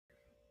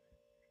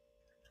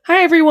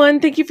Hi, everyone.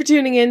 Thank you for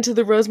tuning in to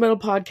the Rose Medal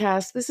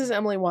Podcast. This is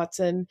Emily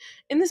Watson.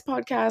 In this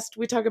podcast,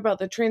 we talk about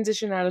the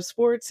transition out of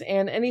sports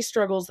and any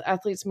struggles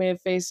athletes may have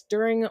faced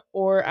during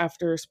or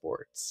after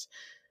sports.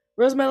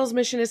 Rose Medal's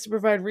mission is to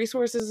provide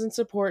resources and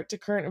support to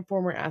current and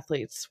former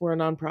athletes. We're a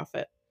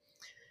nonprofit.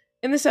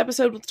 In this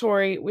episode with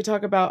Tory, we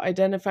talk about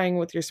identifying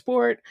with your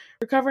sport,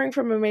 recovering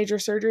from a major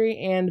surgery,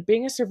 and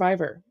being a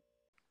survivor.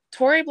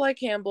 Tory Blyth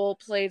Campbell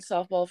played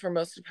softball for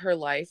most of her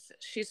life.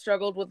 She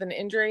struggled with an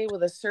injury,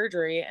 with a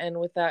surgery, and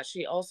with that,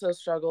 she also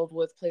struggled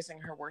with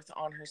placing her worth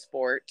on her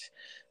sport.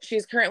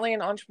 She's currently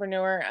an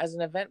entrepreneur as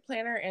an event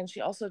planner, and she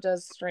also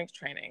does strength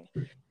training.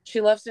 She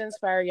loves to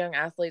inspire young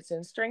athletes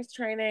in strength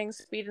training,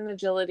 speed and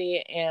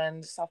agility,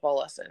 and softball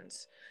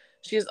lessons.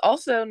 She is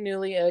also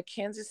newly a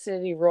Kansas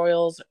City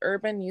Royals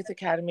Urban Youth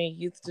Academy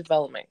youth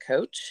development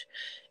coach.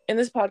 In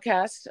this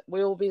podcast,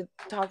 we will be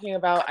talking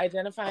about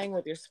identifying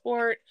with your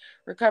sport,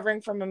 recovering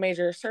from a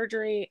major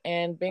surgery,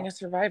 and being a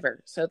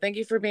survivor. So thank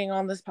you for being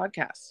on this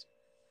podcast.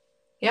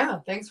 Yeah,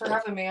 thanks for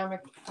having me.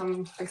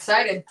 I'm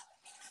excited.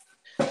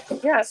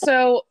 Yeah,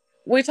 so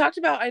we talked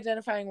about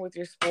identifying with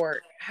your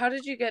sport. How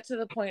did you get to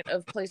the point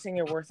of placing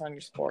your worth on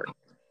your sport?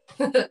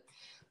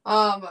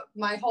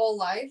 My whole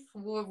life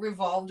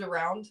revolved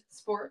around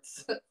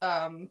sports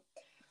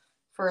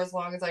for as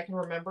long as I can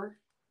remember.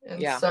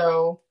 And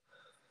so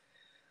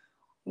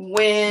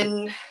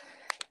when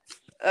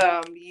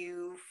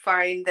you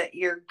find that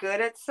you're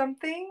good at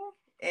something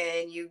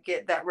and you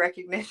get that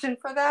recognition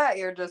for that,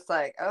 you're just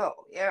like, oh,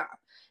 yeah.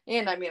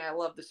 And I mean, I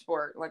love the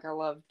sport. Like, I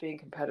love being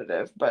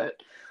competitive, but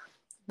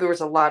there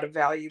was a lot of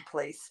value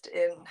placed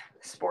in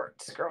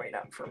sports growing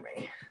up for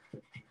me.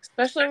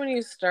 Especially when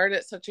you start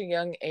at such a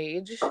young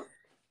age,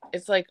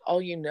 it's like all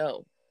you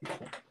know.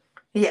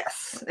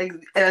 Yes,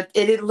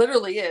 it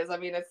literally is. I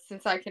mean,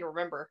 since I can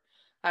remember,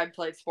 I've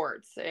played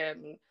sports,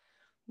 and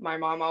my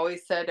mom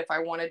always said if I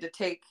wanted to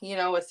take,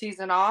 a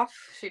season off,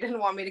 she didn't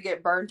want me to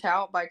get burnt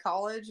out by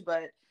college.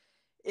 But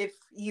if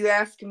you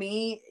ask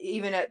me,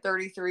 even at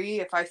 33,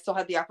 if I still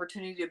had the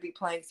opportunity to be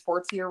playing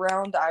sports year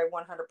round, I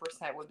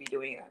 100% would be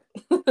doing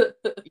it.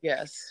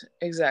 Yes,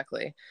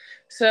 exactly.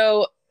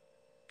 So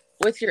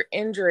with your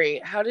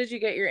injury, how did you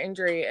get your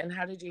injury and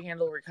how did you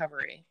handle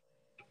recovery?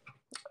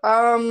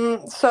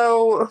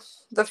 So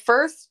the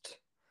first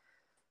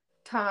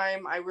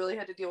time I really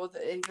had to deal with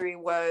the injury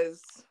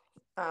was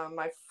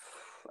my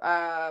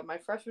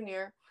freshman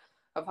year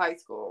of high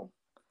school,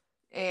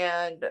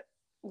 and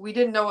we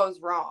didn't know what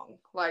was wrong.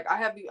 Like, I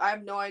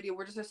have no idea.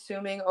 We're just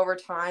assuming over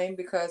time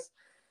because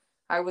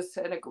I was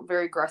a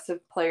very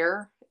aggressive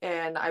player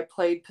and I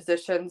played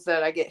positions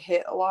that I get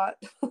hit a lot.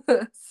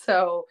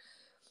 So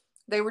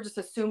they were just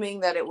assuming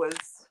that it was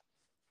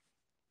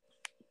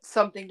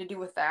something to do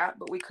with that,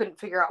 but we couldn't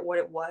figure out what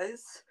it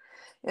was.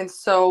 And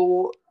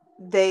so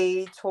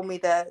they told me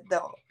that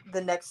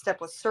the next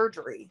step was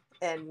surgery,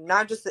 and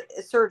not just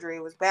surgery,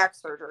 it was back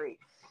surgery.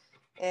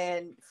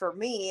 And for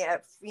me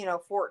at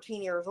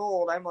 14 years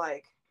old, I'm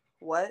like,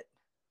 what?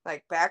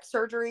 Like, back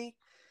surgery?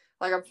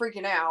 Like, I'm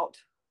freaking out.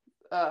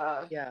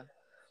 Yeah.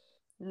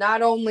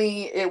 Not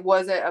only it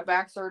wasn't a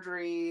back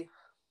surgery,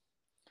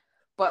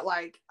 but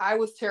like I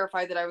was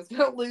terrified that I was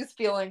going to lose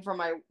feeling from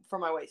my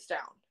waist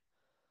down.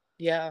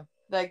 Yeah.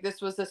 Like, this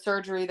was the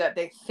surgery that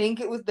they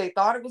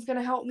thought it was going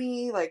to help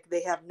me. Like,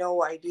 they have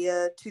no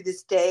idea to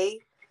this day.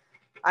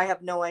 I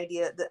have no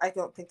idea that I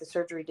don't think the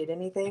surgery did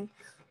anything.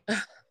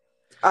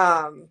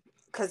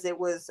 Because it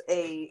was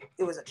a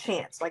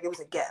chance, like it was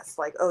a guess,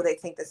 like, oh, they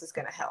think this is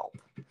going to help.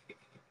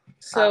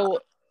 So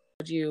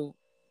do you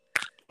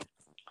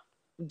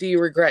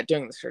regret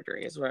doing the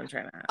surgery is what I'm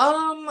trying to ask.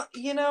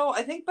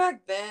 I think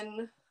back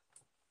then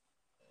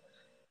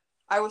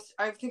I was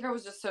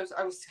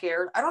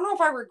scared. I don't know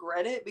if I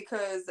regret it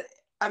because,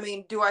 I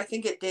mean, do I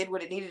think it did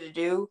what it needed to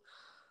do?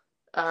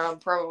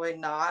 Probably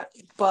not.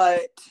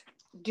 But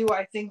do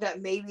I think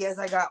that maybe as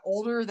I got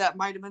older, that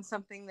might have been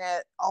something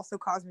that also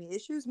caused me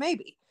issues?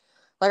 Maybe.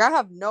 Like, I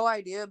have no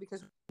idea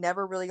because we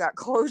never really got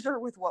closure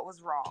with what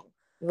was wrong.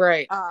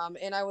 Right.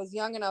 And I was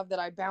young enough that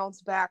I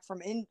bounced back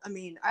from I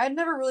had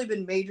never really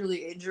been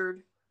majorly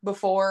injured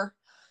before.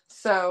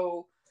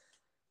 So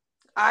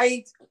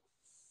I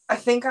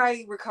think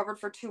I recovered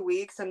for 2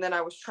 weeks and then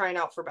I was trying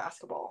out for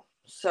basketball.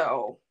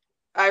 So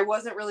I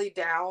wasn't really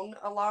down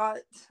a lot.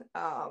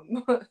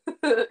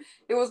 It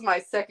was my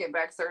second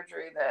back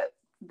surgery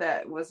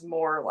that was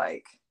more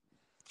like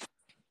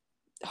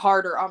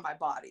harder on my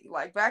body.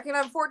 Like, back when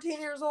I'm 14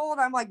 years old,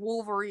 I'm like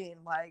Wolverine.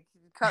 Like,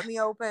 cut me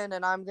open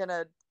and I'm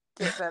gonna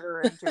get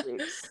better in 2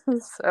 weeks.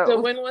 So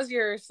when was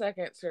your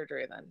second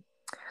surgery then?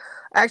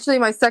 Actually,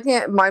 my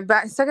second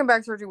back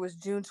surgery was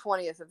June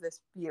 20th of this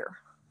year,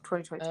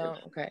 2022. Oh,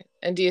 okay.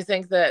 And do you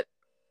think that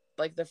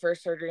like the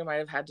first surgery might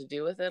have had to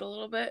do with it a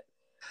little bit?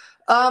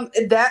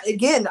 That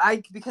again,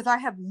 because I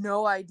have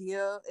no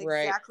idea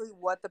exactly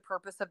what the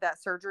purpose of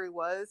that surgery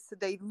was.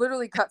 They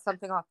literally cut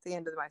something off the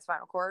end of my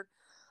spinal cord.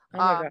 Oh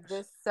my gosh.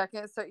 This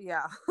second, so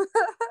yeah.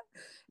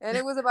 And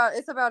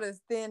it's about as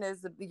thin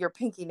as your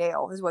pinky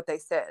nail is what they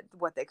said,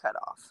 what they cut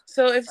off.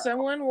 So if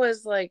someone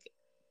was like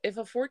if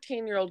a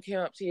 14-year-old came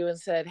up to you and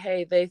said,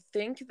 hey, they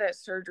think that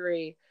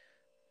surgery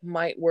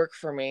might work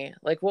for me,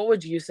 like, what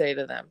would you say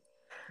to them?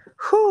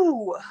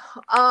 Whew.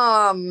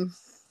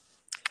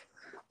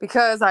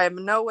 Because I am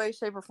in no way,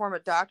 shape, or form a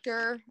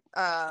doctor,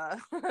 I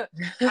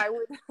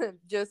would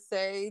just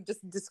say,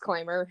 just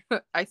disclaimer.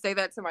 I say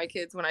that to my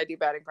kids when I do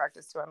batting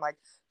practice too. I'm like,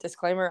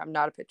 disclaimer, I'm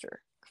not a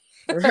pitcher.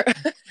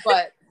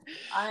 But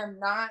I am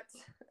not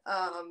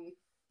I'm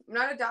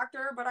not a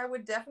doctor, but I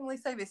would definitely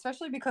say,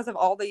 especially because of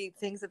all the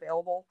things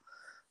available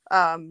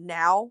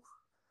now.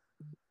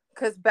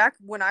 Because back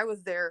when I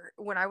was there,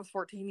 when I was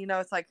 14,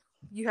 it's like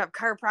you have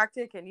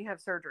chiropractic and you have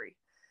surgery.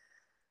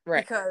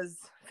 Right. Because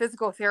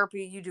physical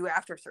therapy you do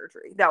after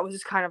surgery. That was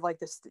just kind of like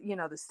this,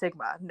 the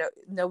stigma.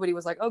 Nobody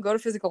was like, oh, go to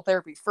physical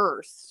therapy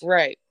first.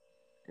 Right.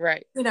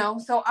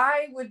 So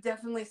I would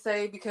definitely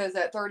say, because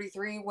at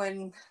 33,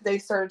 when they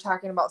started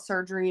talking about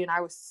surgery, and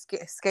I was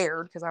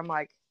scared because I'm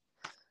like,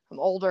 I'm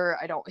older.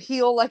 I don't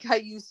heal like I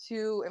used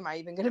to. Am I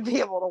even going to be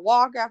able to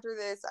walk after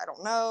this? I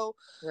don't know.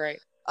 Right.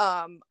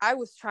 I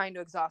was trying to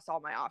exhaust all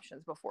my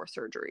options before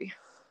surgery.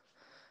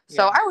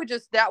 So Yeah.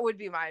 that would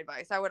be my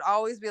advice. I would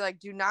always be like,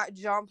 do not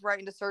jump right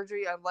into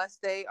surgery unless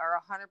they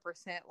are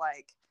 100%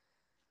 like,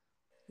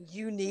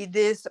 you need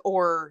this,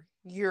 or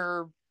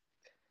you're,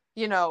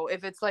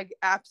 if it's like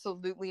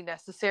absolutely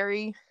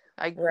necessary.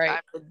 I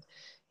would,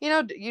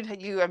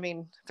 I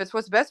mean, if it's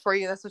what's best for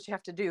you, that's what you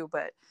have to do.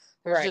 But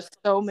there's just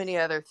so many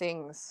other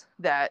things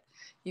that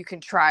you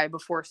can try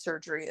before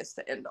surgery is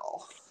the end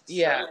all.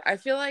 Yeah. So. I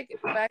feel like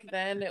back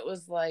then it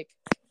was like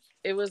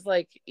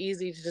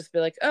easy to just be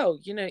like, oh,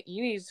 you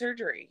need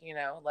surgery,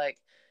 like,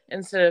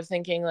 instead of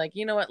thinking like,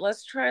 you know what,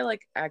 let's try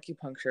like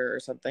acupuncture or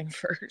something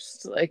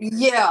first. Like,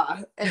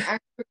 yeah, and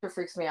acupuncture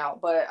freaks me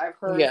out, but I've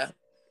heard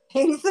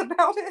things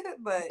about it.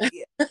 But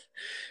yeah, I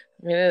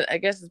mean, I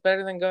guess it's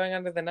better than going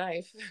under the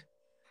knife.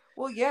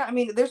 Well, yeah, I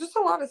mean, there's just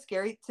a lot of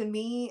scary to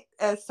me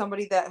as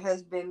somebody that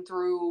has been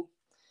through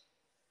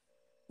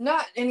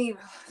not any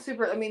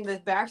super, I mean, the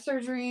back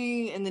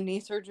surgery and the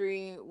knee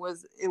surgery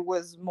was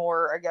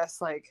more, I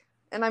guess, like,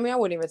 and I mean, I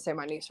wouldn't even say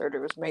my knee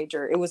surgery was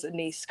major. It was a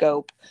knee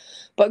scope.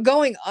 But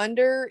going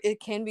under, it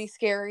can be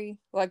scary.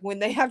 Like when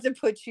they have to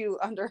put you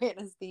under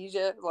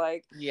anesthesia,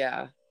 like,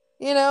 yeah.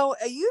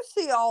 You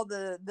see all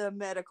the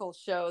medical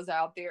shows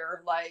out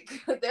there. Like,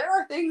 there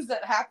are things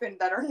that happen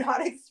that are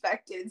not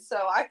expected. So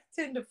I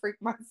tend to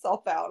freak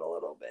myself out a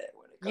little bit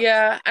when it comes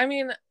to. I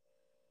mean,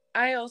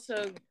 I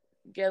also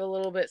get a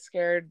little bit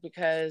scared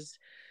because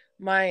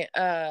my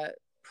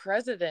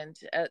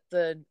president at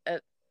the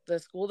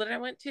school that I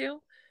went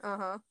to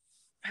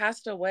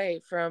passed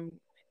away from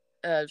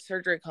a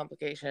surgery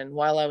complication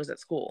while I was at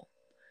school.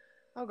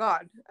 Oh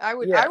God, I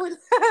would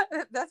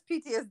that's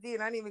PTSD,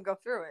 and I didn't even go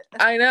through it.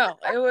 I know.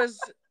 It was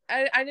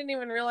I didn't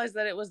even realize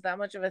that it was that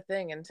much of a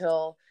thing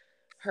until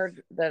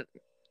heard that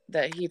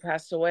he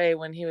passed away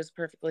when he was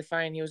perfectly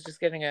fine. He was just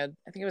getting I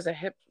think it was a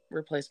hip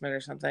replacement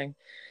or something.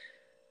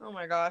 Oh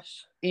my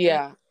gosh.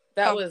 Yeah.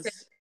 That's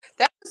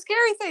a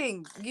scary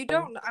thing. You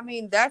don't, I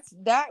mean, that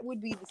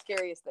would be the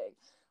scariest thing.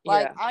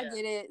 Like, I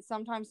get it.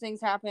 Sometimes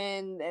things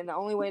happen, and the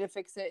only way to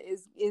fix it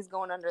is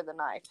going under the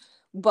knife.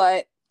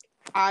 But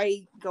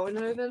going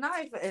under the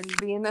knife and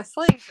being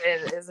asleep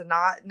is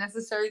not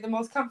necessarily the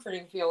most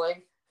comforting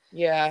feeling.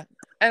 Yeah.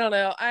 I don't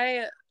know.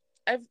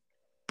 I've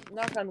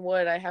knock on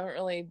wood, I haven't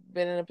really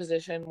been in a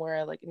position where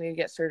I like need to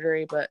get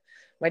surgery, but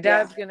my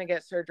dad's gonna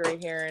get surgery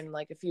here in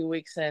like a few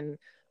weeks, and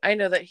I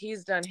know that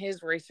he's done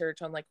his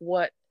research on like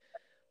what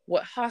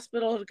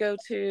hospital to go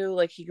to.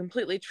 Like, he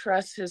completely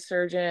trusts his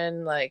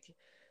surgeon. Like,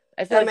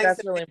 I feel like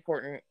that's really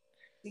important.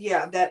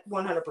 Yeah, that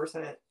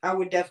 100%. I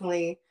would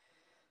definitely,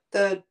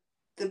 the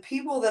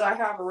people that I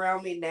have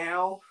around me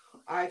now,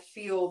 I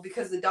feel,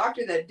 because the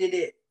doctor that did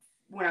it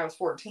when I was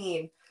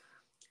 14,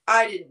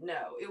 I didn't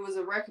know. It was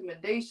a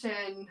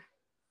recommendation.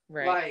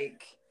 Right.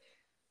 Like,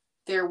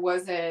 there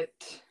wasn't,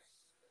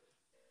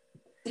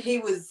 he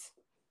was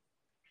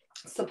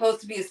supposed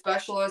to be a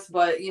specialist,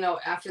 but,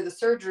 after the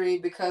surgery,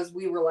 because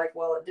we were like,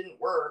 well, it didn't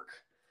work,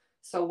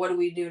 so what do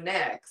we do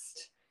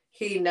next?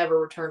 He never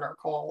returned our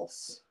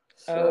calls.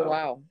 So.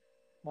 Oh,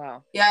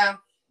 wow. Yeah.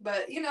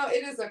 But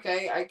it is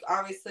okay. I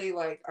obviously,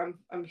 like,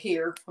 I'm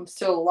here. I'm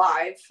still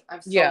alive.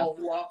 I'm still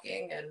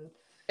walking, and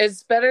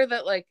it's better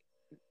that like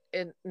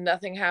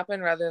nothing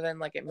happened rather than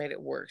like it made it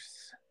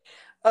worse.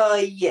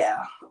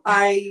 Yeah.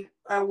 I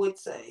would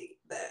say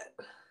that.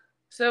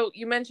 So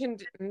you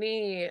mentioned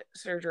knee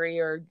surgery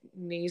or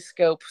knee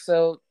scope.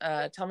 So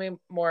tell me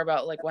more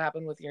about like what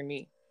happened with your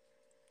knee.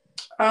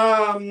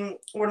 When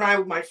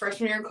my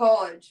freshman year in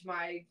college,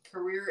 my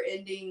career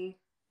ending,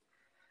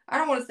 I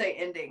don't want to say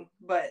ending,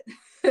 but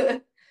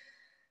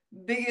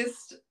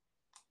biggest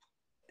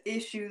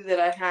issue that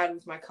I had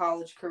with my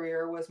college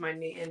career was my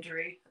knee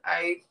injury.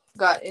 I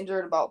got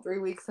injured about 3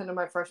 weeks into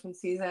my freshman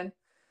season.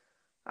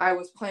 I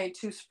was playing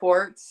two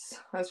sports.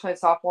 I was playing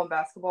softball and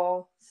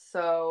basketball.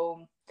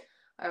 So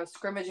I was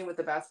scrimmaging with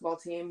the basketball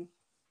team,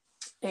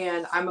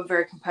 and I'm a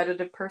very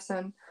competitive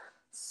person.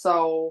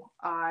 So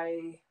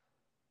I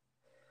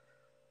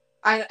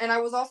I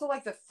was also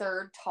like the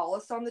third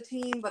tallest on the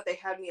team, but they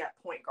had me at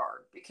point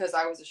guard because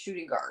I was a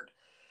shooting guard.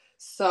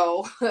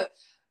 So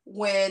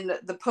when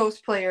the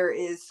post player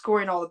is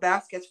scoring all the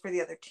baskets for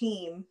the other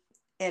team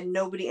and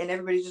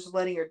everybody's just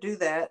letting her do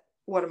that,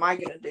 what am I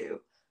going to do?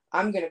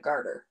 I'm going to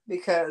guard her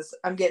because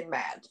I'm getting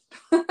mad.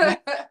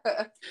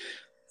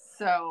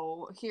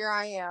 So here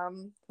I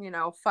am,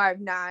 5'9",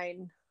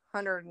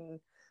 100 and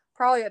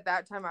probably at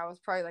that time I was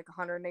probably like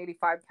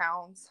 185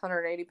 pounds,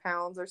 180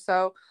 pounds or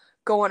so,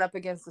 going up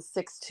against a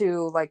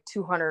 6'2", like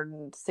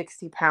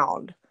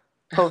 260-pound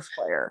post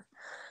player.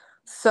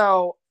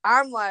 So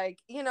I'm like,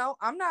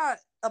 I'm not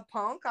a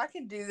punk. I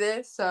can do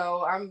this.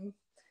 So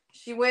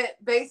she went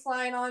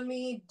baseline on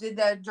me, did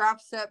that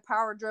drop step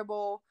power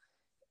dribble,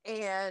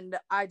 and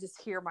I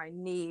just hear my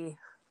knee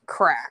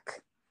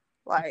crack.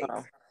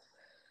 Oh.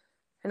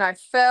 And I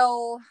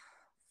fell.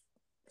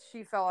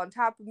 She fell on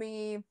top of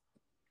me.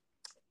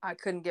 I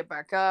couldn't get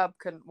back up,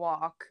 couldn't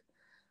walk.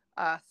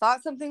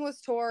 Thought something was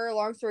tore.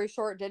 Long story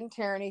short, didn't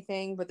tear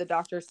anything, but the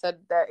doctor said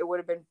that it would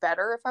have been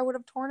better if I would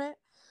have torn it.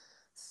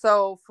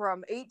 So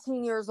from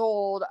 18 years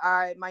old,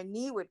 my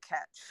knee would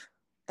catch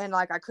and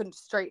like I couldn't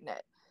straighten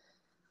it.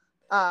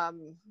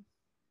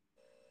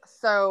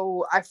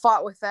 So I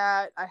fought with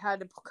that. I had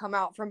to come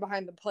out from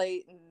behind the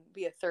plate and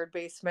be a third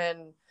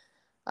baseman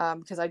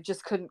because I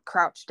just couldn't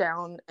crouch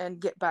down and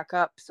get back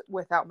up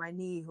without my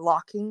knee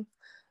locking.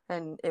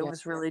 And it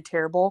was really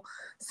terrible.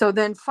 So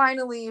then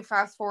finally,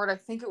 fast forward, I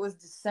think it was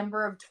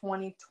December of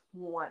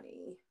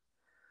 2020.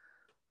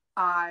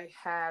 I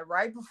had,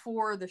 right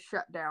before the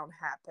shutdown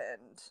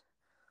happened,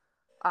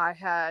 I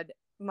had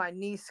my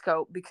knee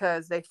scoped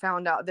because they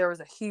found out there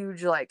was a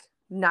huge, like,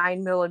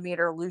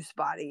 9mm loose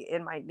body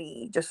in my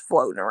knee just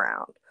floating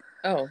around.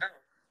 Oh.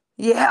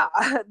 Yeah.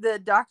 The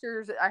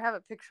doctors, I have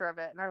a picture of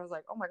it, and I was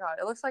like, oh my God,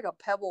 it looks like a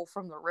pebble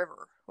from the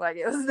river. Like,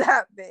 it was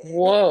that big.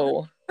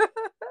 Whoa.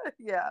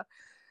 Yeah.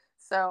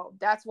 So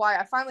that's why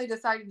I finally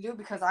decided to do it,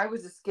 because I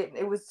was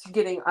it was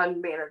getting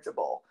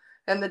unmanageable.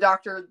 And the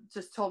doctor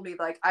just told me,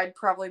 like, I'd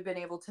probably been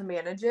able to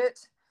manage it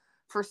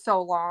for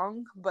so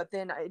long, but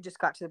then it just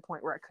got to the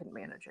point where I couldn't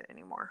manage it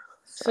anymore.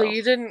 So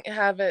you didn't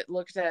have it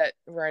looked at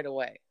right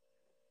away?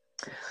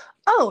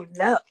 Oh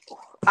no,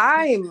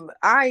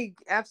 I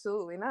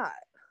absolutely not,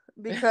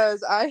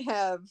 because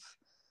I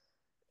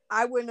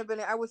wouldn't have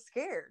been. I was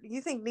scared.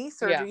 You think knee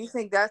surgery? Yeah. You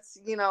think that's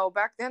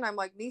back then? I'm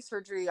like, knee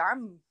surgery,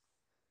 I'm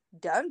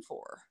done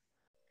for.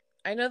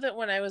 I know that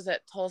when I was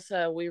at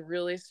Tulsa, we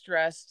really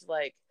stressed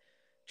like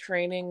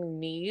training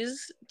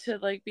knees to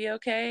like be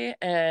okay.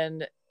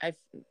 And I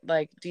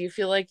like, do you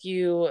feel like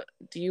do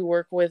you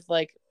work with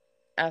like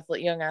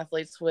young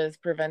athletes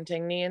with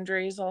preventing knee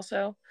injuries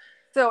also?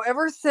 So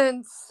ever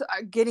since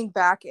getting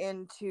back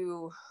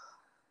into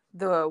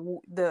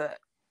the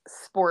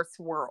sports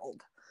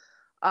world,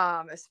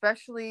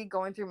 especially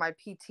going through my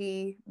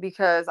PT,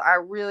 because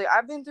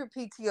I've been through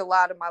PT a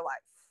lot in my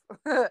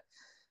life.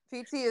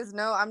 PT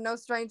I'm no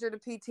stranger to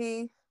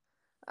PT.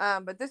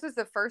 But this is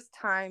the first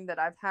time that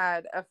I've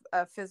had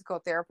a physical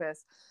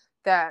therapist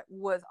that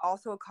was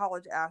also a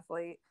college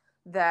athlete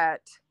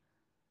that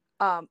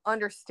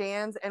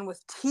understands and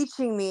was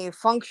teaching me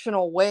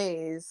functional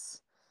ways.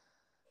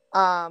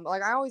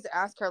 Like I always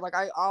ask her, like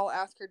I'll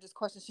ask her just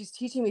questions. She's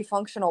teaching me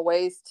functional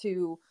ways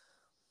to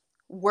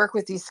work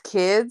with these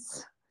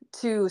kids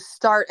to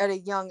start at a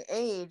young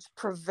age,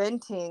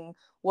 preventing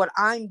what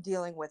I'm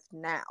dealing with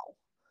now.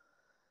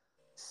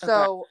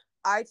 So okay.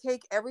 I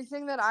take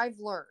everything that I've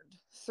learned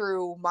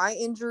through my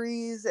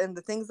injuries and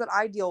the things that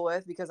I deal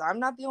with, because I'm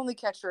not the only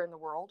catcher in the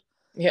world.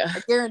 Yeah.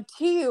 I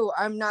guarantee you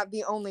I'm not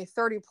the only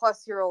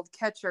 30-plus-year-old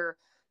catcher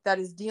that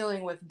is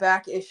dealing with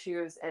back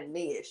issues and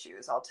knee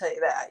issues. I'll tell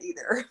you that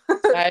either.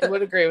 I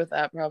would agree with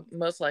that,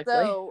 most likely.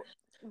 So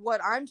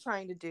what I'm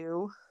trying to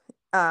do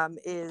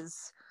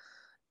is,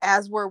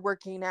 as we're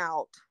working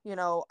out,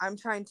 I'm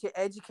trying to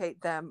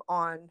educate them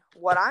on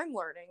what I'm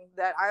learning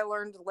that I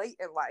learned late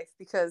in life.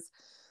 Because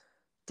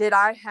did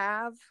I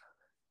have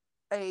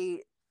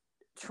a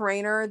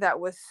trainer that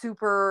was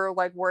super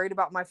like worried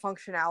about my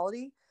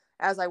functionality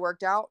as I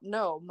worked out?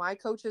 No, my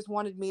coaches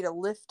wanted me to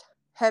lift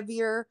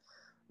heavier,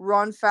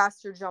 run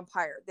faster, jump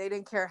higher. They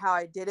didn't care how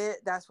I did it.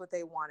 That's what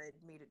they wanted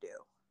me to do.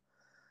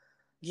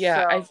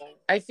 Yeah, so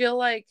I feel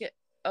like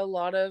a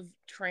lot of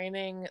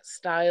training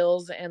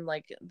styles and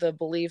like the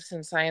beliefs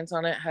and science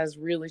on it has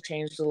really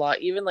changed a lot,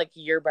 even like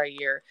year by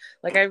year.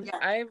 Like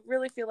I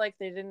really feel like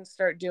they didn't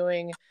start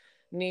doing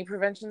knee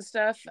prevention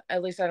stuff.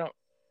 At least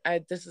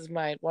this is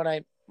my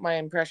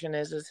impression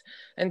is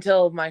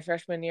until my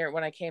freshman year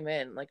when I came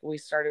in, like we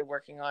started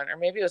working on, or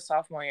maybe it was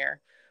sophomore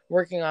year,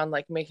 working on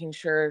like making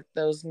sure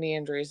those knee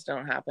injuries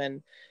don't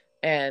happen.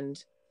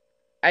 And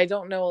I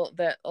don't know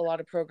that a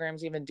lot of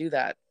programs even do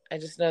that. I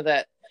just know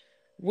that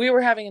we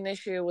were having an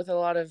issue with a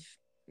lot of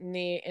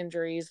knee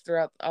injuries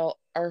throughout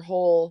our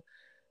whole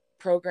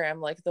program,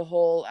 like the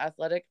whole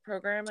athletic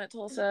program at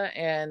Tulsa.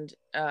 And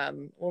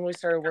when we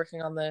started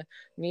working on the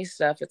knee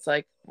stuff, it's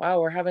like,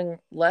 wow, we're having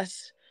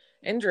less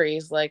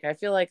injuries. Like, I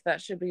feel like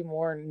that should be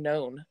more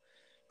known.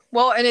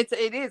 Well, and it's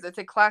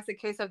a classic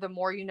case of the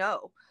more you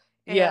know.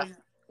 Yeah. And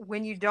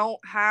when you don't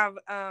have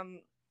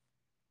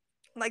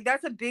like,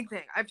 that's a big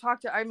thing. I can't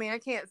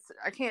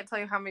tell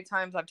you how many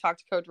times I've talked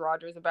to Coach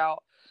Rogers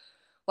about,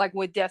 like,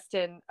 with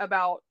Destin,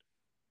 about,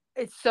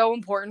 it's so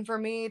important for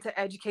me to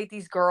educate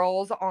these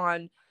girls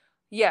on,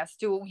 yes,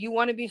 do you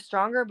want to be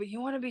stronger, but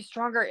you want to be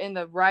stronger in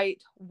the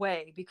right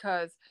way,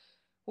 because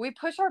we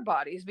push our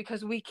bodies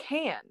because we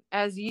can,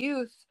 as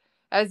youth,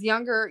 as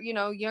younger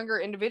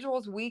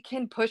individuals, we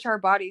can push our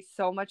bodies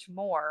so much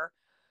more,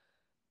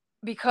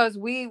 because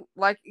we,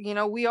 like,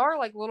 we are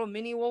like little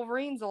mini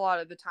Wolverines a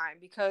lot of the time,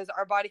 because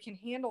our body can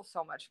handle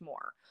so much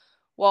more.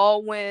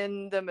 Well,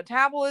 when the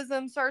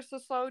metabolism starts to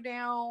slow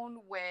down,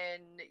 when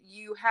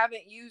you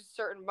haven't used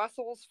certain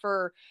muscles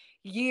for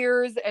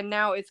years, and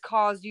now it's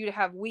caused you to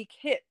have weak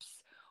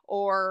hips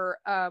or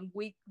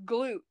weak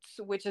glutes,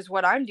 which is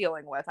what I'm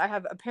dealing with. I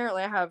have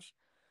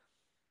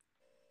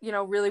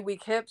really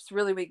weak hips,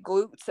 really weak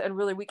glutes, and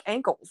really weak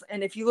ankles.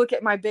 And if you look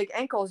at my big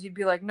ankles, you'd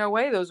be like, no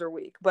way, those are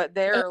weak. But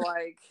they're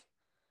like,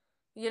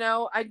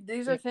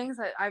 these are things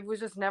that I was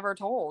just never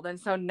told. And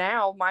so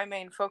now my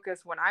main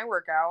focus when I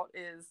work out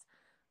is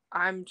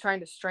I'm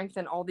trying to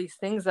strengthen all these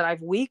things that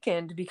I've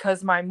weakened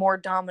because my more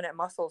dominant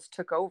muscles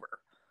took over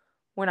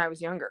when I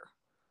was younger.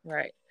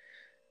 Right.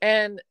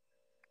 And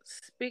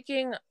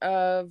speaking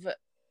of,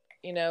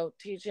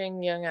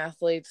 teaching young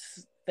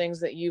athletes things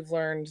that you've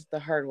learned the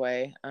hard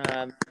way.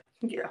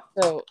 Yeah.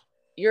 So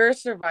you're a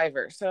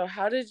survivor. So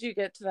how did you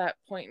get to that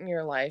point in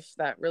your life,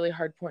 that really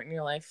hard point in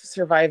your life,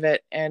 survive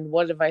it? And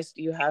what advice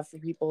do you have for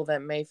people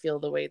that may feel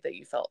the way that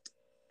you felt?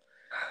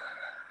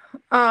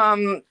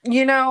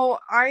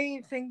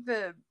 I think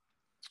that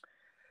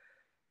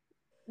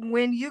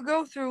when you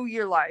go through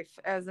your life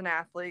as an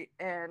athlete,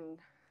 and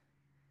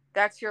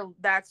that's your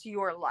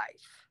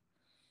life,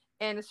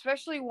 and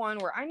especially one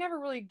where I never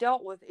really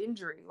dealt with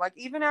injury, like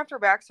even after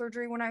back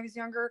surgery when I was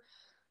younger,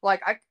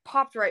 like I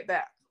popped right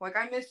back. Like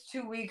I missed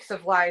 2 weeks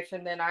of life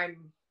and then I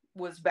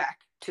was back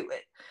to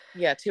it.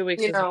 Yeah, 2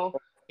 weeks is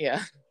horrible.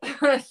 Yeah.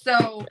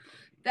 So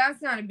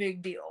that's not a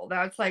big deal.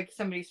 That's like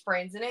somebody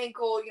sprains an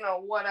ankle,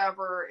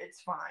 whatever,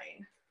 it's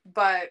fine.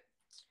 But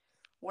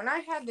when I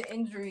had the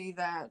injury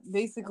that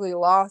basically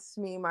lost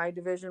me my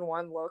Division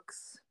I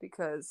looks,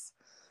 because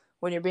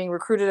when you're being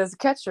recruited as a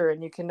catcher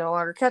and you can no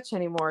longer catch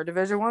anymore,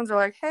 Division Is are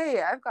like,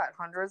 hey, I've got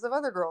hundreds of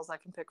other girls I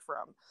can pick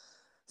from.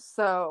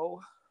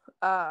 So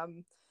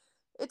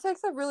it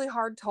takes a really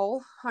hard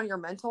toll on your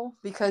mental,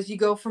 because you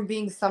go from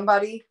being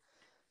somebody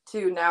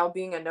to now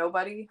being a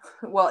nobody.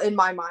 Well, in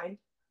my mind,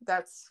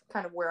 that's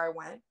kind of where I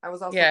went. I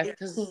was also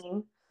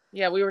 18.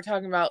 Yeah, we were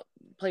talking about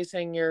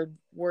placing your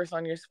worth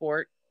on your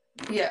sport.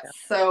 Yes. Yeah.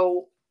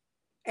 So,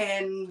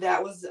 and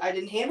I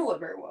didn't handle it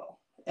very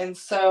well. And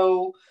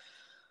so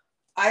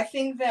I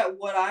think that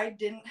what I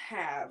didn't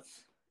have,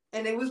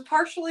 and it was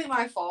partially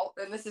my fault,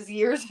 and this is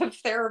years of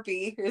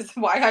therapy is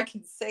why I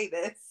can say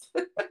this.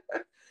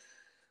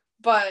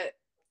 But,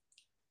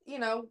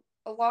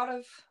 a lot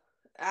of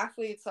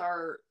athletes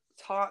are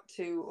taught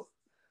to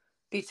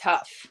be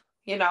tough.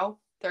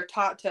 They're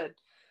taught to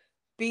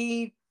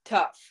be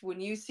tough. When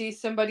you see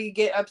somebody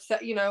get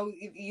upset,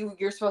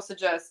 you're supposed to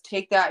just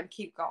take that and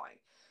keep going.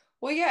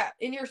 Well, yeah,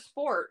 in your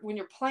sport, when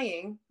you're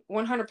playing,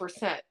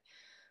 100%.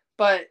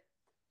 But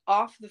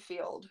off the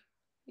field,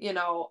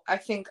 I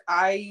think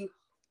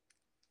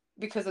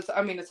because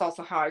it's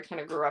also how I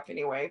kind of grew up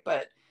anyway,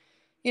 but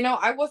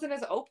I wasn't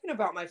as open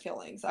about my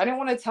feelings. I didn't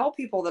want to tell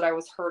people that I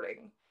was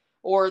hurting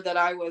or that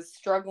I was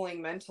struggling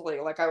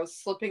mentally, like I was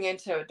slipping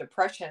into a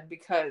depression,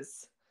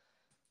 because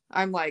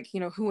I'm like,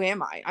 who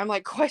am I? I'm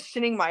like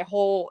questioning my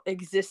whole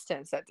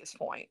existence at this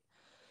point.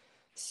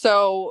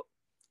 So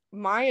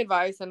my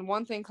advice, and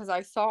one thing, because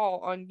I saw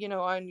on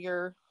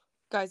your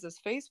guys'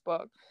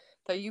 Facebook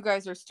that you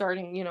guys are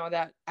starting,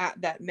 that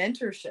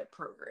mentorship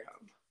program.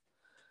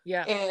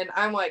 Yeah. And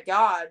I'm like,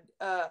 God,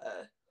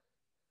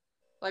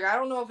 like, I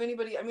don't know if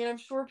anybody, I'm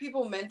sure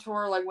people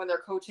mentor, like, when they're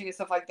coaching and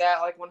stuff like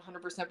that, like,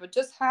 100%, but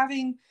just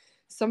having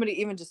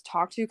somebody even just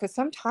talk to, because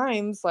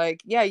sometimes,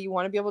 like, yeah, you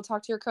want to be able to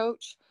talk to your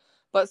coach,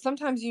 but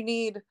sometimes you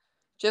need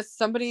just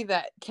somebody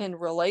that can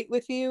relate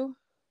with you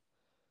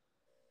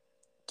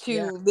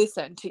to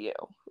listen to you,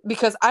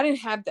 because I didn't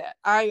have that.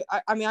 I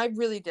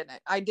really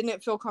didn't. I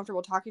didn't feel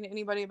comfortable talking to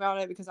anybody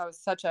about it, because I was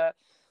such a,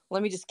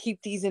 let me just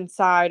keep these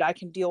inside. I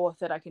can deal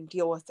with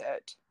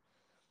it.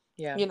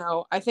 Yeah.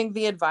 I think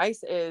the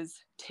advice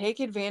is take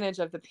advantage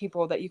of the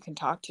people that you can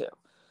talk to.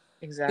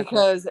 Exactly.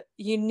 Because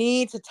you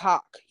need to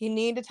talk. You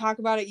need to talk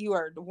about it. You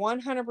are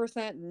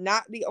 100%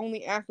 not the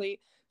only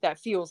athlete that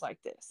feels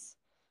like this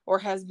or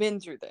has been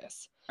through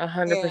this.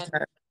 100%.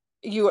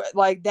 You,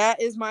 like,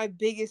 that is my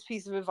biggest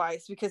piece of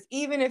advice, because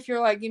even if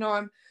you're like, you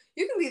can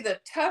be the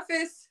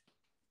toughest,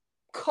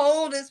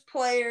 coldest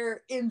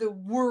player in the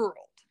world.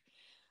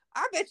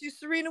 I bet you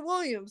Serena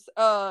Williams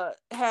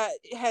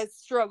has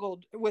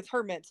struggled with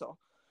her mental.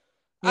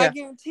 Yeah. I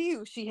guarantee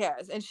you she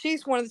has. And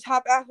she's one of the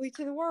top athletes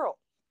in the world.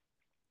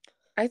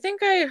 I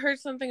think I heard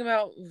something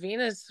about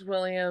Venus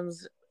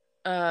Williams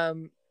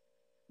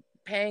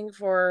paying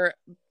for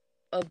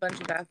a bunch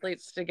of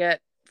athletes to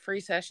get free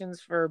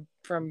sessions from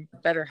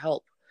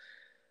BetterHelp.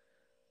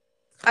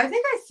 I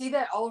think I see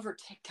that all over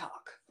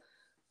TikTok.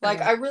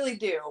 Like, I really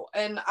do.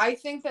 And I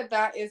think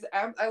that is,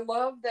 I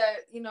love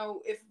that, you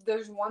know, if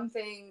there's one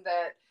thing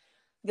that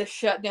the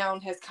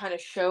shutdown has kind of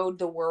showed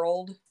the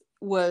world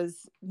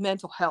was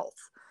mental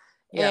health.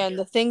 Yeah. And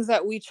the things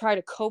that we try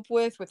to cope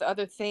with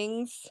other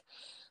things,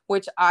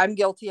 which I'm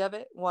guilty of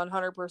it,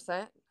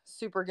 100%,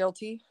 super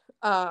guilty.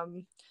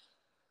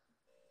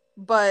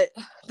 But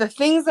the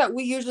things that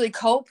we usually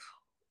cope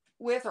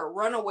with or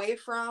run away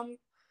from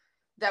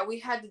that we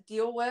had to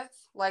deal with,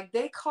 like,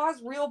 they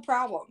cause real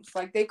problems.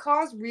 Like, they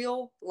cause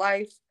real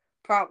life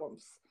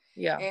problems.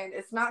 Yeah. And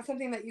it's not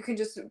something that you can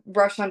just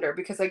brush under,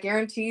 because I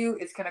guarantee you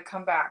it's going to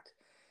come back.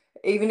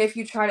 Even if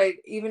you try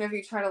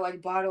to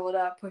like bottle it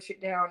up, push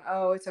it down,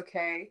 oh, it's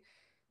okay.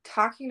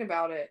 Talking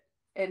about it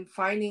and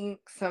finding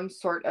some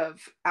sort of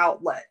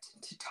outlet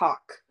to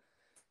talk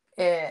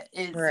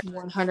is Right.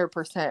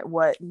 100%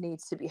 what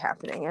needs to be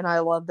happening. And I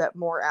love that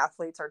more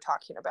athletes are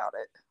talking about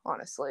it,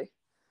 honestly.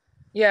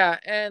 Yeah.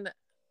 And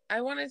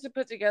I wanted to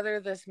put together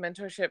this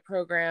mentorship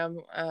program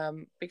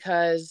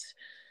because,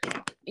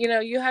 you know,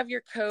 you have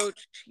your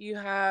coach, you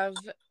have,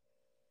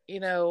 you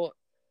know,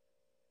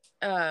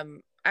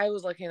 I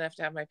was lucky enough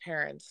to have my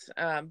parents,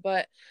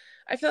 but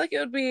I feel like it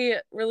would be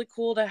really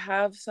cool to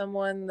have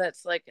someone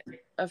that's like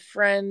a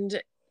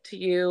friend to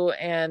you,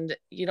 and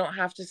you don't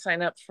have to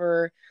sign up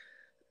for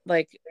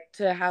like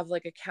to have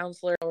like a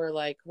counselor or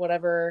like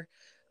whatever.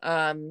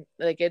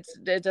 Like it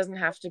doesn't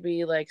have to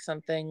be like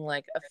something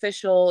like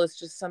official. It's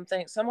just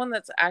someone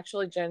that's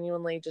actually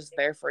genuinely just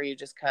there for you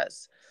just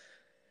cuz.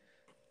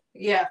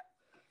 Yeah.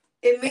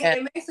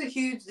 It makes a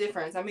huge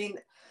difference. I mean,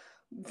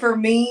 for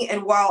me,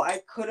 and while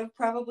I could have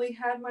probably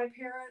had my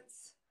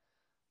parents,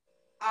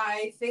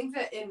 I think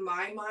that in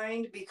my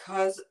mind,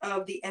 because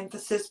of the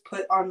emphasis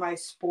put on my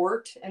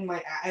sport and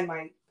my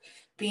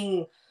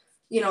being,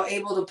 you know,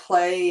 able to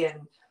play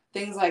and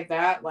things like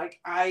that, like,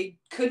 I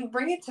couldn't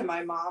bring it to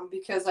my mom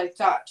because I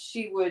thought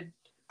she would.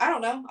 I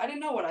don't know. I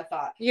didn't know what I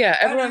thought. Yeah,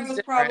 I know I everyone's was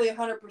different.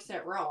 probably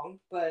 100% wrong,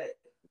 but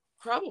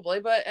Probably,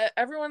 but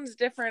everyone's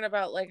different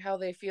about like how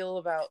they feel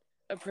about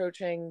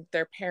approaching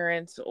their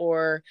parents,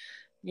 or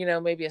you know,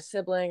 maybe a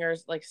sibling or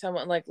like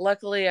someone. Like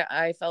luckily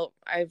I felt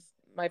I've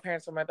my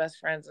parents were my best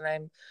friends, and I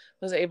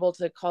was able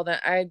to call them.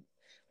 I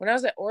When I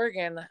was at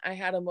Oregon, I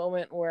had a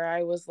moment where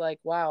I was like,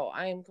 wow,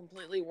 I am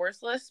completely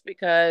worthless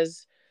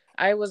because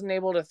I wasn't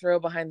able to throw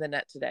behind the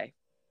net today.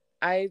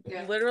 I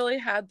yeah. literally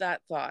had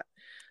that thought.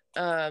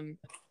 um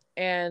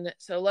and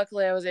so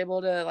luckily I was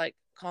able to like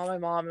call my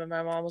mom, and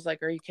my mom was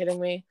like, are you kidding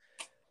me?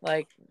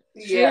 Like,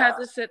 she Yeah. had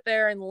to sit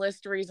there and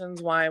list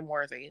reasons why I'm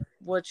worthy,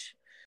 which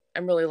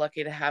I'm really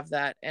lucky to have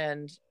that.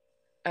 And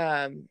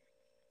um,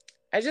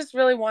 I just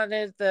really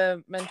wanted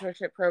the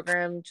mentorship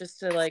program just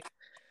to like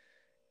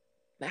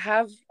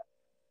have,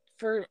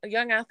 for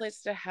young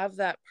athletes, to have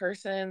that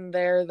person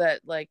there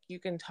that like you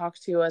can talk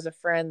to as a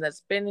friend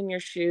that's been in your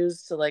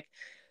shoes, to like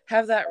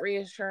have that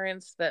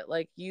reassurance that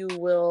like you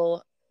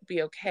will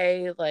be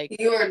okay. Like,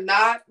 You are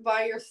not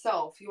by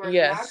yourself. You are not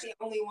yes. the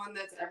only one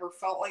that's ever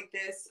felt like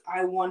this. I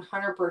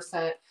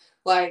 100%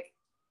 like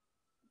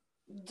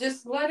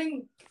just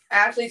letting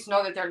athletes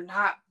know that they're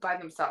not by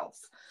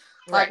themselves.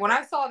 Like, Right. when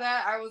I saw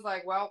that, I was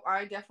like, well,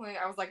 I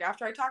was like,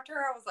 after I talked to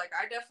her, I was like,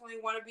 I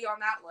definitely want to be on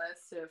that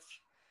list, if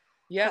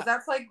because Yeah.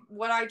 that's like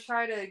what I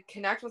try to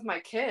connect with my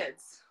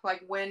kids.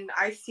 Like, when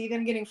I see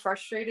them getting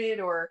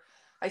frustrated, or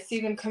I see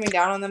them coming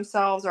down on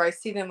themselves, or I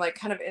see them like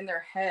kind of in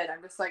their head,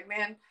 I'm just like,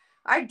 man,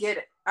 I get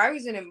it. I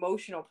was an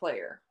emotional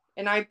player,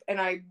 and I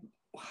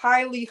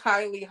highly,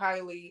 highly,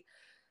 highly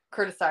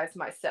criticize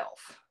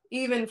myself,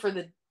 even for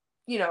the,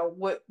 you know,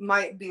 what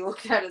might be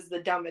looked at as the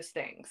dumbest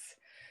things.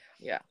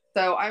 Yeah.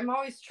 So I'm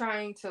always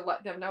trying to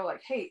let them know,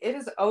 like, hey, it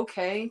is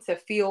okay to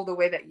feel the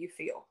way that you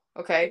feel.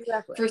 Okay.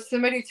 Exactly. For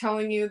somebody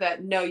telling you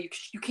that, no, you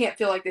can't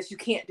feel like this, you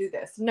can't do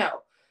this.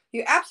 No,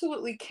 you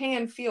absolutely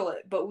can feel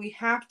it, but we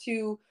have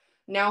to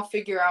now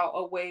figure out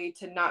a way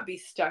to not be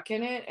stuck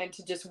in it and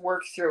to just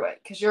work through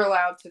it, because you're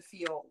allowed to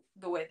feel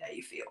the way that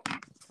you feel.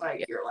 Like,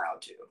 Yeah. you're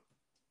allowed to.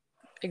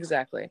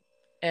 Exactly.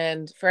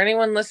 And for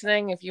anyone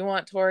listening, if you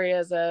want Tori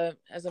as a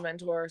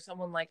mentor,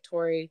 someone like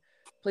Tori,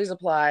 please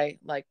apply.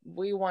 Like,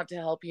 we want to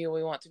help you.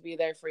 We want to be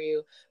there for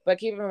you. But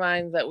keep in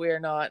mind that we are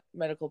not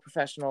medical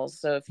professionals.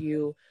 So if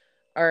you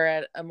are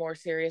at a more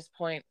serious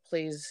point,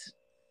 please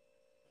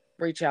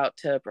reach out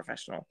to a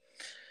professional.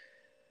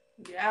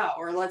 Yeah,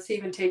 or let's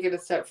even take it a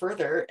step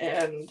further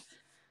and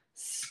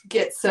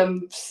get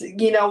some,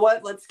 you know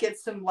what, let's get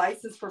some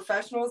licensed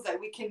professionals that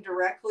we can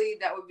directly,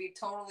 that would be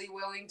totally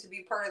willing to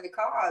be part of the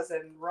cause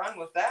and run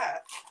with that.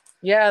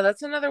 Yeah,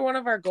 that's another one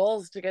of our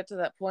goals, to get to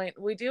that point.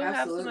 We do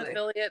have some Absolutely.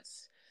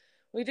 affiliates.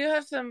 We do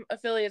have some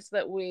affiliates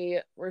that we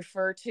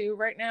refer to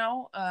right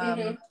now.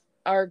 Mm-hmm.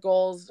 Our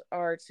goals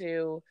are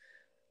to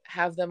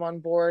have them on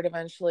board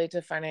eventually,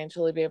 to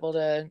financially be able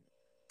to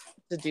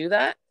do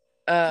that.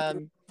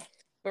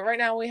 But right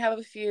now we have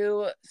a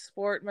few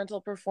sport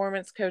mental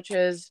performance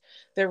coaches.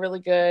 They're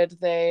really good.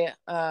 They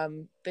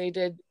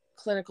did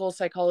clinical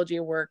psychology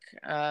work.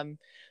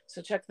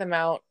 So check them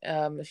out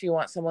if you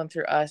want someone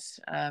through us.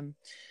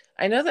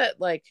 I know that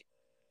like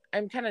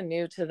I'm kind of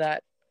new to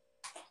that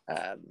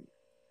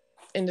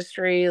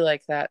industry,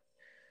 like that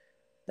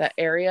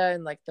area,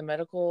 and like the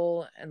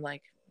medical and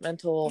like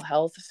mental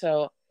health.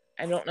 So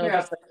I don't know if Yeah.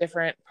 it's like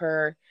different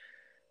per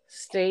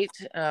state.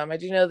 I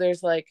do know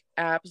there's like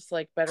apps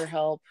like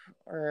BetterHelp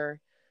or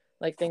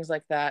like things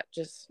like that.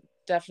 Just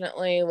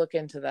definitely look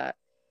into that.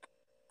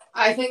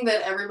 I think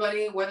that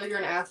everybody, whether you're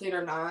an athlete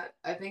or not,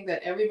 I think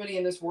that everybody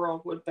in this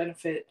world would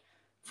benefit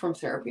from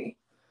therapy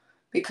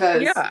Yeah,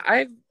 because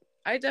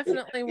I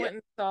definitely yeah. went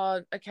and saw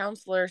a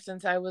counselor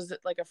since I was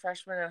like a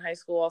freshman in high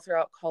school all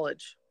throughout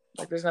college.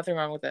 Like there's nothing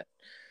wrong with it.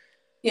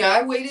 Yeah,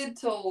 I waited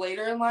till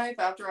later in life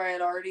after I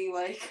had already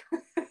like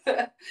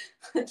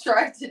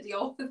tried to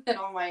deal with it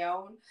on my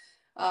own.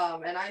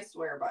 And I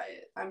swear by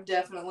it. I'm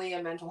definitely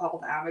a mental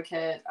health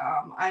advocate.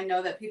 I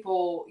know that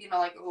people,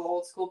 like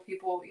old school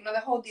people, the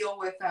whole deal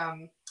with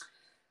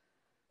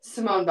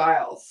Simone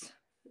Biles,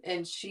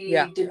 and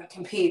Yeah. she didn't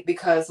compete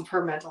because of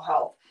her mental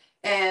health.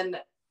 And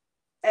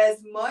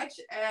as much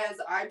as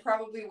I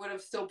probably would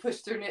have still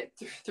pushed through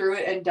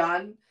it and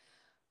done,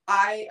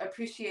 I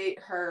appreciate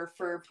her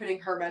for putting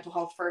her mental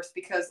health first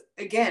because,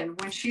 again,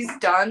 when she's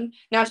done,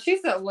 now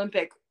she's the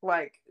Olympic,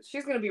 like,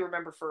 she's going to be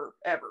remembered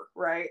forever,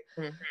 right?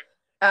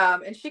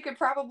 Mm-hmm. And she could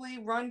probably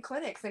run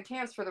clinics and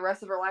camps for the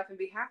rest of her life and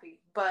be happy.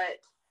 But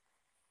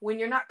when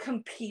you're not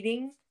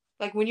competing,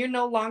 like when you're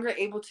no longer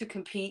able to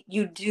compete,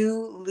 you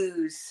do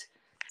lose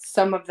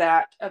some of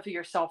that, of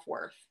your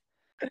self-worth.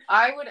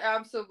 I would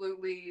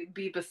absolutely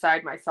be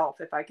beside myself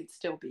if I could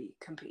still be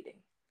competing.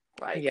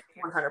 Like, Yeah.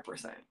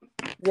 100%.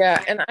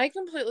 Yeah, and I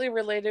completely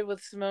related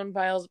with Simone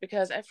Biles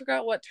because I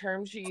forgot what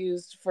term she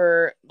used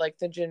for like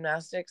the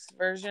gymnastics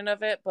version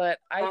of it, but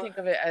I think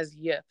of it as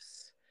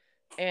yips.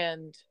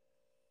 And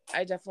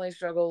I definitely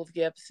struggle with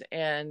yips,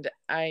 and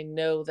I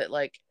know that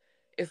like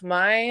if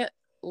my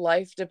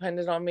life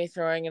depended on me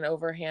throwing an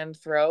overhand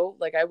throw,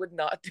 like I would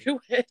not do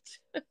it.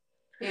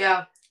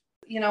 Yeah.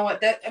 You know what?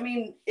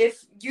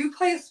 If you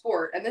play a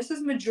sport, and this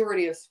is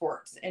majority of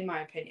sports, in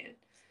my opinion,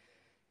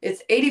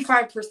 it's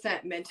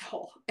 85%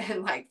 mental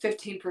and like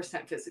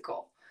 15%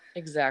 physical.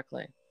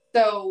 Exactly.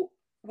 So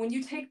when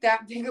you take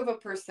that big of a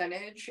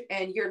percentage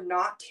and you're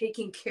not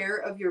taking care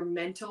of your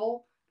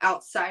mental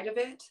outside of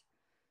it,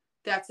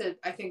 I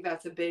think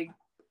that's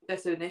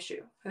an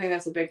issue. I think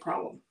that's a big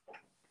problem.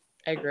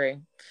 I agree.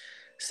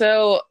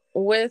 So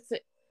with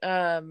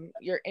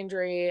your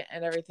injury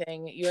and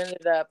everything, you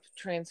ended up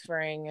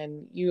transferring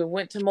and you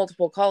went to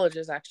multiple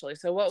colleges actually.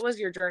 So what was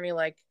your journey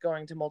like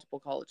going to multiple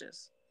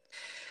colleges?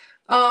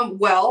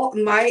 Well,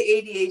 my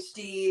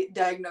ADHD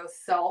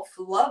diagnosed self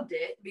loved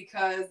it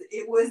because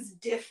it was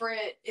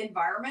different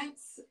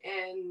environments,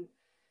 and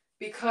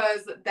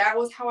because that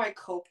was how I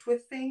coped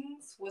with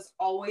things, was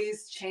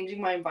always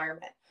changing my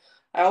environment.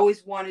 I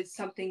always wanted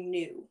something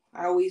new.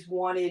 I always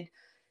wanted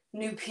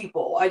new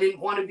people. I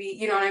didn't want to be,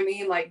 you know what I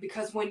mean? Like,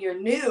 because when you're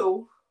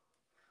new,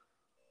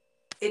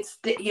 it's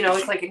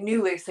like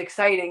new, it's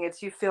exciting.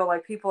 You feel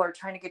like people are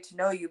trying to get to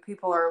know you.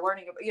 People are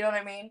learning about, you know what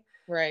I mean?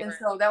 Right. And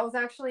so that was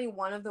actually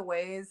one of the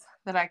ways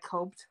that I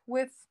coped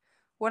with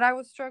what I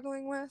was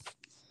struggling with.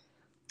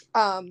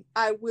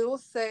 I will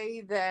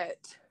say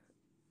that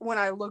when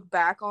I look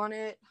back on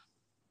it,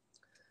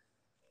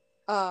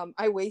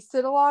 I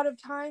wasted a lot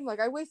of time. Like,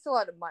 I wasted a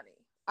lot of money.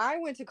 I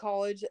went to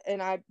college,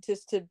 and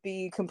just to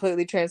be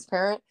completely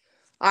transparent,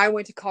 I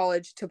went to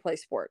college to play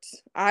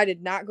sports. I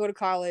did not go to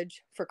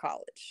college for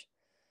college.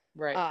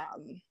 Right.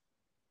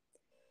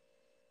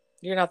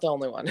 You're not the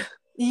only one.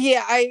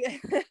 Yeah,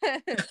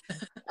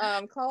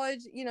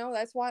 college,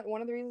 that's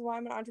one of the reasons why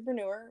I'm an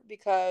entrepreneur,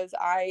 because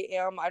I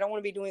don't want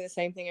to be doing the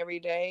same thing every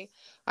day.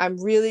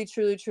 I'm really,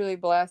 truly, truly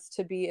blessed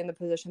to be in the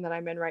position that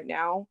I'm in right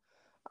now.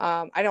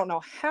 I don't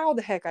know how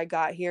the heck I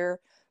got here,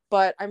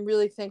 but I'm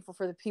really thankful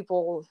for the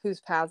people whose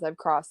paths I've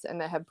crossed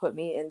and that have put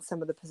me in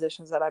some of the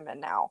positions that I'm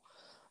in now.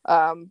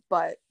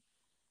 But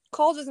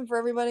college isn't for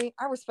everybody.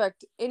 I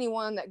respect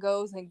anyone that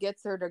goes and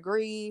gets their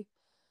degree.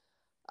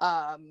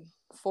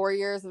 4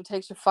 years, it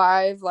takes you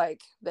 5.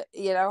 Like,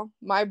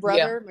 my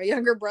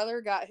younger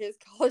brother got his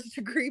college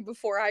degree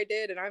before I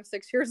did, and I'm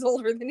 6 years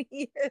older than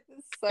he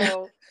is.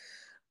 So,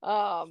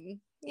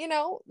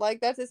 like,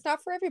 it's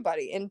not for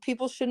everybody, and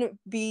people shouldn't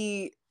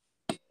be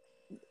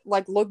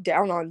like looked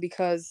down on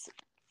because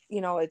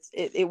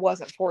it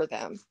wasn't for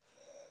them.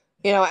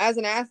 As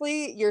an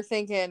athlete, you're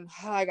thinking,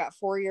 I got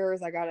 4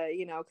 years, I gotta,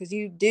 because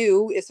you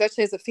do,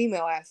 especially as a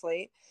female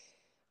athlete,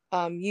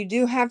 you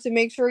do have to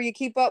make sure you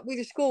keep up with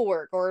your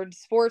schoolwork, or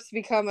sports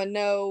become a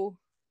no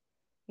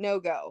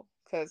go,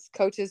 because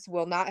coaches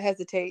will not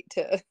hesitate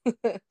to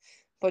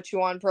put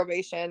you on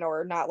probation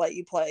or not let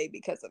you play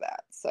because of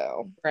that.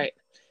 So Right.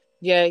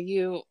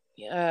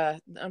 Yeah,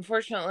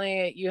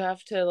 unfortunately you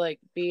have to like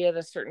be at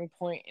a certain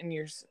point in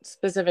your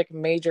specific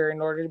major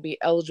in order to be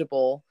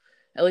eligible,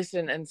 at least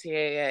in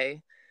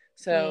NCAA.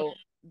 So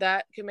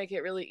that can make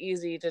it really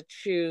easy to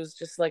choose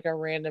just like a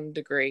random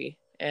degree,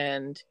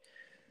 and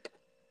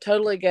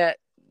totally get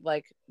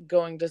like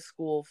going to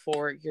school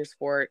for your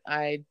sport.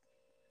 I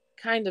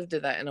kind of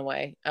did that in a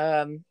way.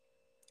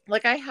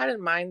 Like I had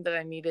in mind that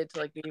I needed to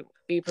like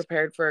be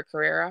prepared for a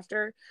career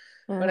after,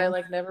 but I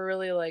like never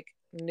really like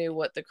knew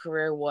what the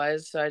career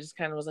was. So I just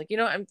kind of was like,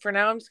 for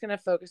now I'm just gonna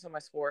focus on my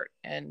sport.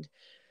 And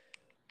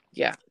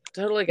yeah,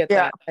 totally get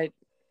Yeah. that.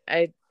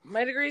 I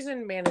my degree's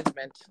in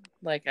management.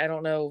 Like I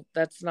don't know,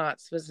 that's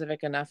not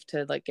specific enough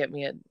to like get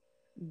me an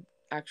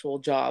actual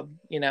job.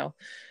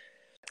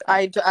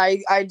 I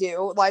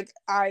do. Like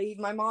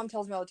my mom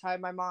tells me all the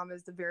time, my mom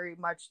is very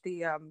much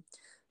the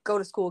go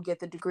to school, get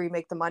the degree,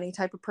 make the money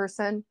type of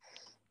person.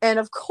 And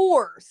of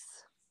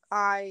course,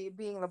 I,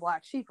 being the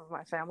black sheep of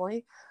my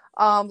family,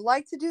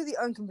 like to do the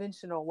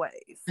unconventional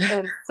ways.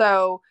 And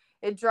so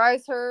it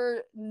drives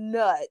her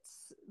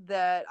nuts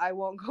that I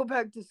won't go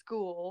back to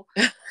school.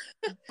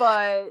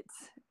 But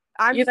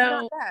I'm You just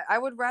not know, that. I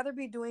would rather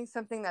be doing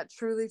something that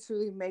truly,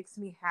 truly makes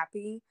me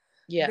happy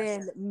yes.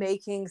 than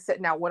making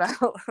now would I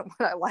would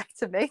I like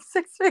to make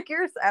six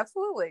figures?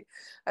 Absolutely.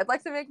 I'd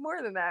like to make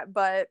more than that,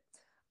 but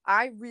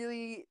I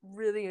really,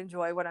 really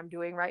enjoy what I'm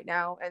doing right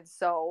now. And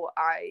so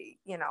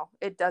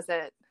it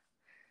doesn't,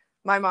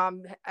 my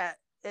mom,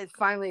 it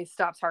finally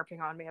stops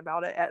harping on me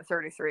about it at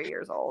 33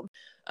 years old.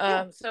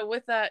 So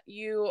with that,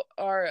 you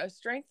are a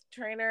strength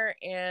trainer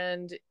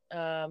and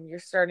you're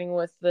starting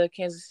with the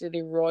Kansas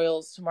City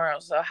Royals tomorrow.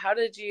 So how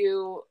did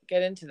you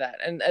get into that?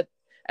 And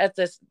at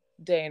this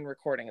day in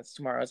recording, it's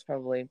tomorrow. It's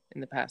probably in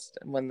the past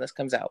when this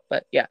comes out.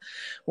 But yeah,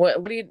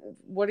 what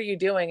are you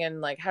doing and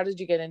like how did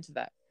you get into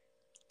that?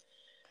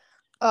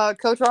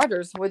 Coach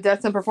Rogers with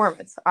Destin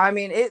Performance. I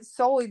mean, it's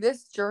solely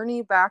this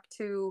journey back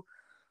to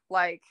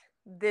like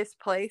this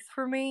place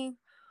for me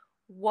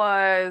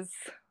was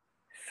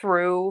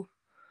through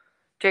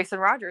Jason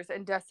Rogers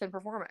and Destin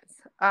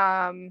Performance.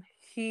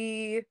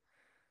 He,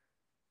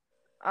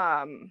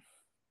 tailgate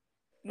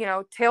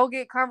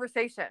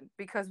conversation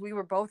because we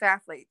were both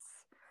athletes.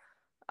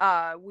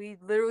 We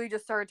literally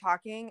just started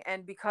talking,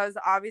 and because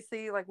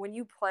obviously, like when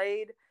you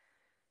played,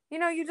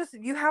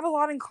 you have a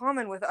lot in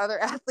common with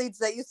other athletes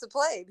that used to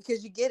play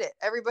because you get it.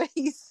 Everybody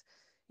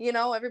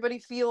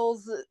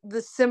feels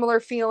the similar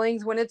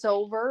feelings when it's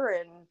over,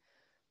 and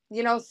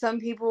some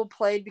people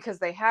played because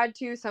they had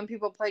to. Some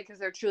people played because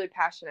they're truly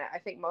passionate. I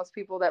think most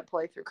people that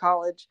play through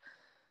college,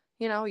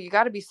 you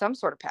got to be some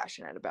sort of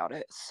passionate about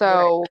it.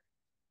 So Right.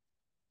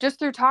 just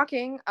through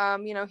talking,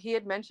 he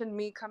had mentioned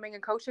me coming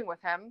and coaching with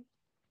him,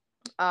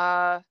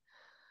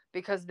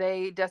 because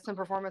Destin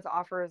Performance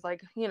offers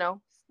like,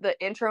 the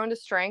intro into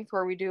strength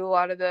where we do a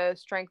lot of the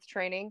strength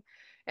training.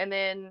 And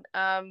then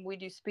we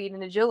do speed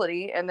and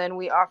agility. And then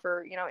we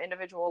offer,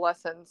 individual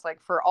lessons like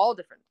for all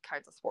different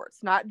kinds of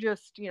sports, not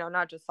just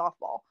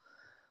softball.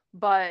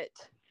 But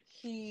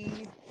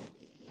he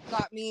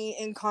got me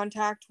in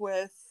contact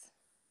with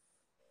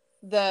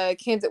so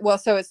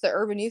it's the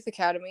Urban Youth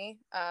Academy,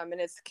 and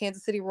it's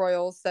Kansas City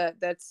Royals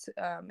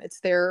it's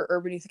their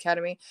Urban Youth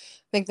Academy.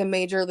 I think the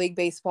Major League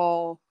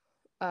Baseball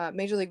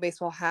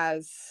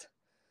has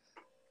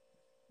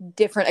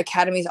different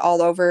academies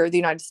all over the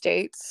United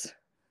States.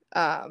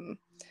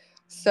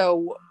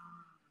 So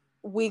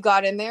we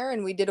got in there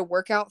and we did a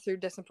workout through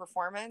Distant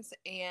Performance,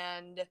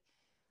 and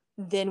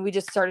then we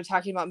just started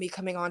talking about me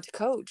coming on to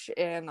coach,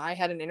 and I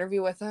had an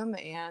interview with them,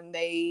 and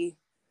they,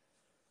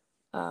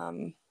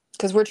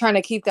 because we're trying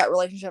to keep that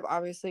relationship,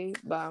 obviously,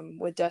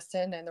 with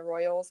Destin and the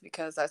Royals,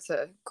 because that's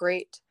a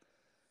great,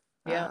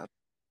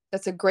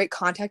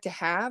 contact to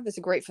have. It's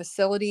a great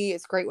facility.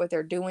 It's great what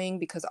they're doing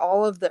because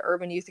all of the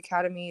Urban Youth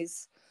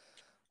Academies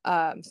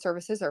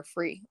services are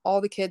free. All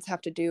the kids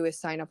have to do is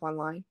sign up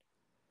online.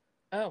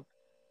 Oh,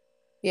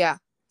 yeah.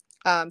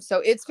 So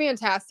it's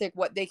fantastic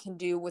what they can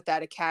do with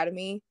that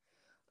academy.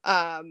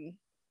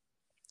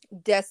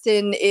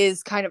 Destin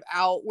is kind of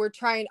out. We're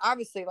trying,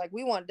 obviously, like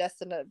we want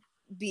Destin to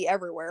be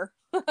everywhere.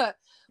 But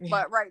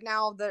right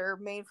now their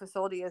main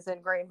facility is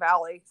in Grain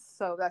Valley.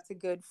 So that's a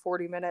good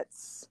 40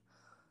 minutes,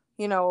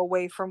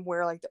 away from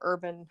where like the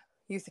Urban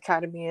Youth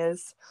Academy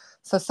is.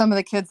 So some of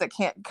the kids that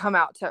can't come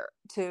out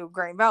to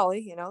Grain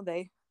Valley,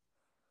 they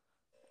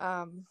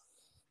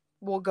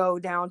will go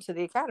down to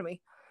the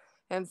academy.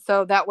 And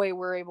so that way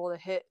we're able to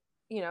hit,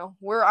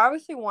 we're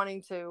obviously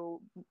wanting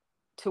to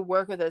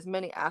work with as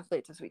many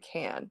athletes as we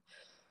can,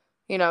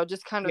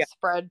 just kind of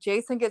spread.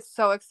 Jason gets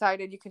so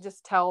excited. You can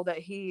just tell that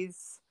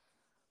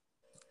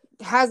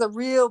has a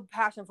real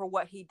passion for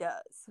what he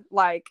does.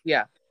 Like,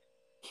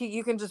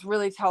 you can just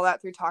really tell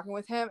that through talking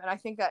with him. And I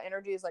think that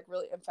energy is like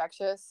really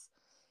infectious.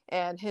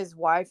 And his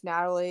wife,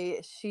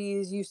 Natalie,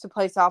 she's used to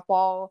play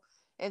softball.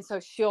 And so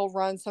she'll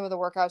run some of the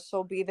workouts.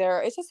 She'll be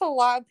there. It's just a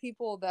lot of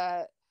people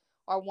that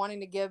are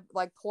wanting to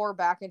pour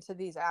back into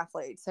these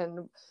athletes.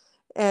 And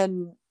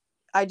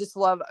I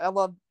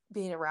love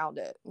being around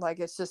it. Like,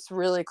 it's just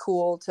really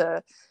cool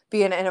to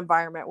be in an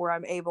environment where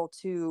I'm able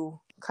to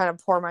kind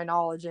of pour my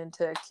knowledge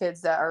into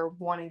kids that are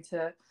wanting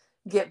to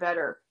get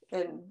better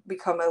and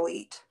become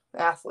elite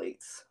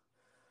athletes.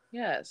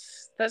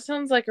 Yes, that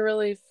sounds like a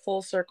really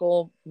full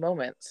circle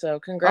moment. So Oh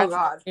congrats on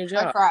God, your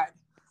I job. cried.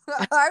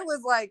 I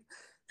was like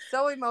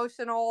so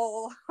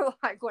emotional.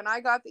 Like when I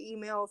got the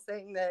email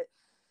saying that,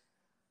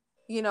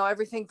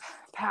 everything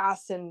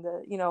passed and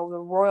the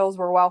Royals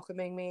were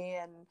welcoming me,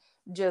 and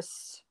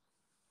just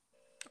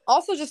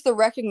also just the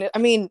recognition. I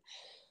mean,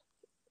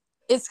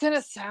 it's going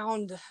to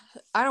sound,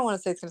 I don't want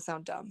to say it's going to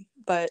sound dumb,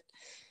 but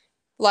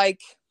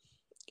like,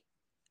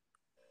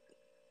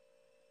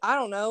 I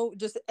don't know,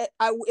 just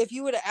if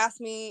you would have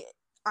asked me,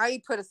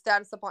 I put a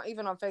status up on,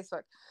 even on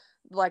Facebook,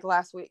 like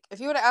last week. If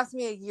you would have asked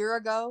me a year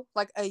ago,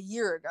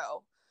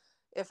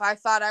 if I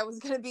thought I was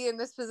going to be in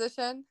this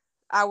position,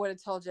 I would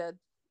have told you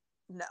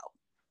no.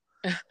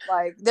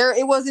 Like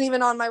it wasn't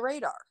even on my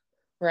radar.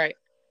 Right.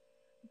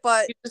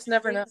 But you just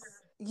never know.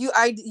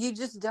 You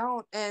just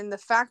don't. And the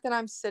fact that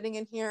I'm sitting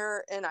in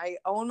here and I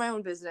own my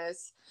own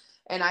business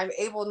and I'm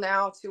able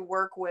now to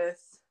work with,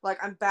 like,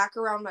 I'm back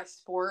around my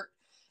sport,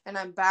 and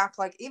I'm back,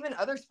 like, even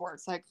other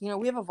sports, like, we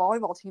have a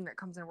volleyball team that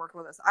comes and works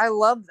with us. I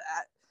love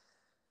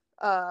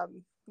that.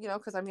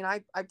 Because I mean,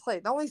 I play.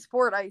 The only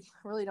sport I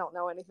really don't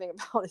know anything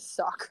about is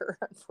soccer,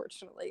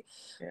 unfortunately.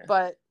 Yeah.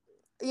 But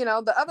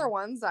the other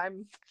ones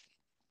I'm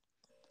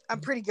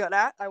pretty good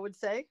at, I would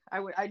say.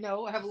 I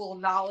know I have a little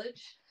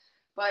knowledge,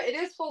 but it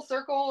is full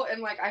circle.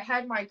 And like, I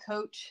had my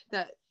coach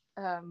that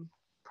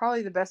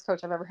probably the best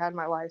coach I've ever had in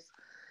my life.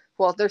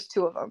 Well, there's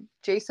two of them,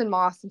 Jason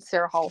Moss and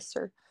Sarah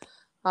Hollister.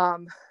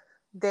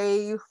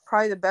 They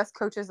probably the best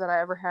coaches that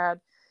I ever had.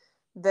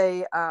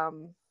 They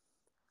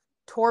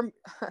tore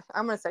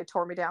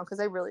me down, because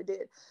they really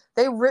did.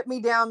 They ripped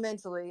me down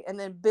mentally and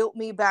then built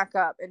me back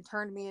up and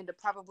turned me into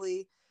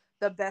probably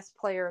the best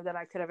player that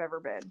I could have ever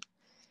been.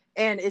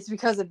 And it's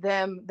because of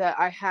them that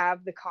I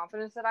have the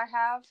confidence that I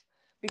have,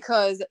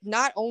 because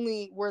not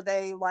only were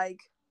they like,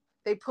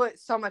 they put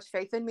so much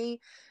faith in me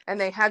and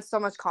they had so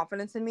much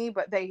confidence in me,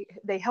 but they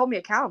held me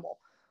accountable.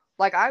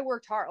 Like, I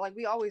worked hard. Like,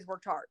 we always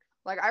worked hard.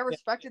 Like, I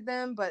respected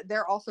them, but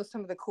they're also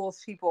some of the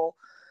coolest people.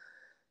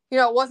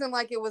 It wasn't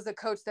like it was a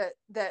coach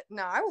that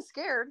no, I was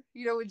scared.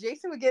 When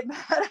Jason would get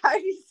mad,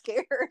 I'd be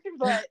scared.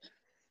 But,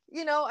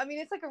 I mean,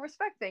 it's like a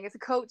respect thing. It's a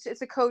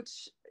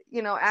coach,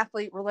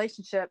 athlete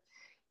relationship.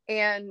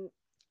 And,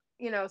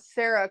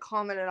 Sarah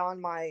commented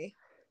on my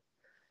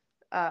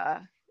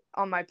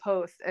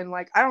post, and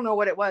like, I don't know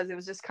what it was. It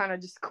was just kind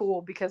of just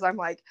cool, because I'm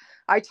like,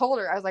 I told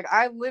her, I was like,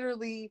 I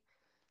literally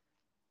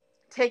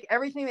take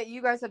everything that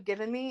you guys have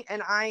given me,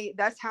 and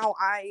that's how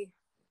I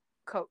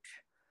coach,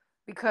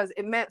 because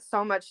it meant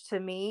so much to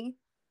me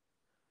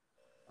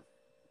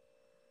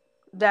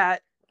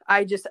that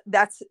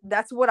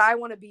that's what I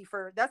want to be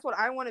for. That's what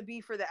I want to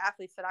be for the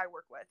athletes that I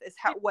work with, is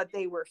what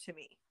they were to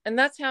me. And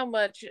that's how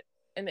much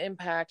an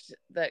impact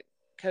that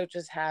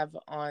coaches have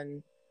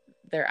on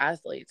their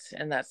athletes.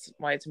 And that's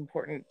why it's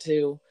important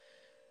to,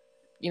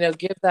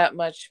 give that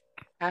much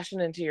passion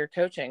into your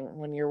coaching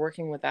when you're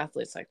working with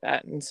athletes like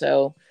that. And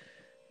so,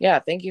 yeah,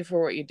 thank you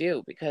for what you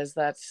do, because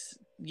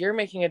you're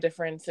making a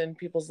difference in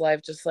people's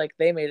lives, just like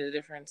they made a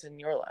difference in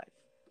your life.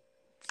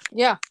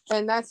 Yeah.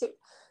 And that's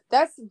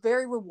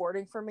very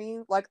rewarding for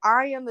me. Like,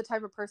 I am the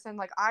type of person,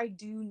 like, I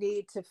do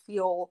need to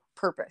feel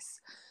purpose.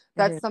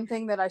 That's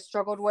something that I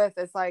struggled with.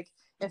 It's like,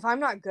 if I'm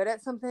not good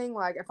at something,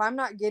 like if I'm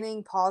not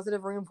getting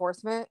positive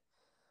reinforcement,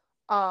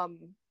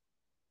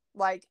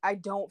 like, I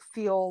don't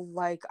feel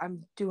like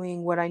I'm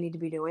doing what I need to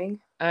be doing.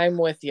 I'm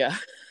with you.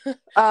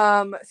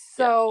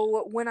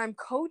 So when I'm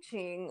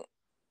coaching,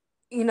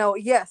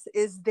 yes,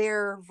 is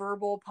there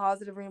verbal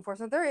positive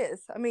reinforcement? There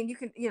is. I mean, you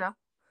can,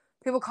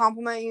 people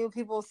compliment you,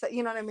 people say,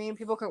 you know what I mean?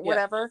 People can,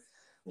 whatever.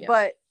 Yeah.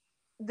 But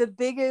the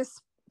biggest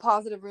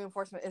positive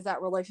reinforcement is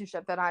that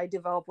relationship that I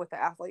develop with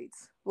the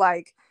athletes.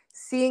 Like,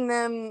 seeing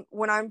them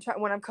when I'm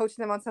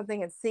coaching them on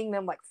something, and seeing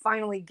them like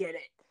finally get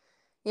it,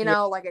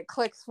 like it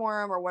clicks for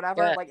them or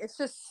whatever. Yeah. Like, it's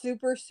just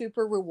super,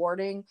 super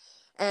rewarding.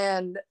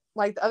 And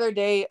like the other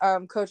day,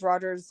 Coach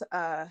Rogers,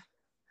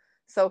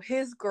 so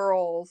his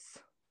girls,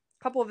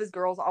 a couple of his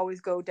girls always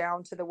go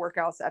down to the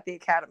workouts at the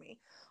academy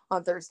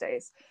on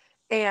Thursdays.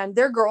 And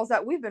they're girls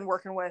that we've been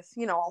working with,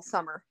 all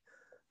summer.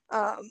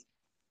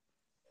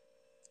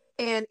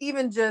 And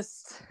even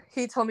just,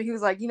 he told me, he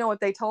was like, you know what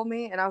they told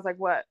me? And I was like,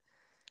 what?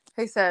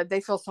 He said, they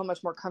feel so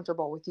much more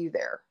comfortable with you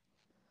there.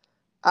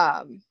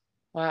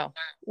 Wow.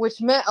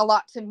 Which meant a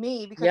lot to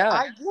me, because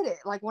I get it.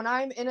 Like, when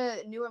I'm in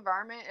a new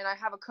environment and I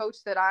have a coach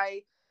that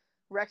I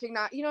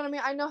recognize, you know what I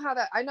mean? I know how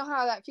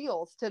that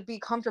feels to be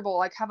comfortable,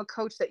 like have a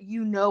coach that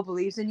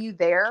believes in you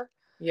there.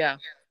 Yeah.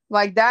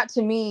 Like, that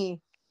to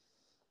me,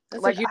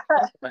 that's like,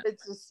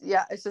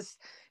 it's just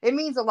it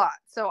means a lot.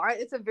 So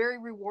it's a very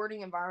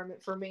rewarding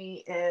environment for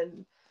me.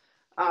 And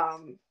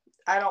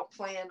I don't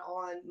plan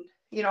on,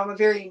 I'm a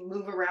very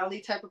move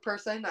aroundy type of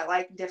person. I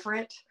like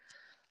different.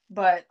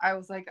 But I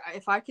was like,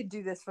 if I could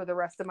do this for the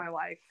rest of my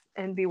life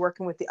and be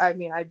working with I'd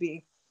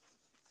be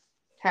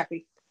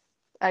happy.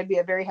 I'd be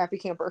a very happy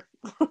camper.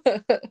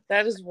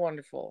 That is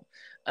wonderful.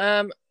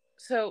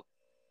 So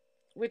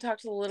we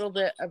talked a little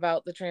bit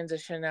about the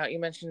transition out. You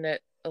mentioned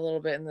it a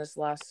little bit in this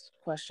last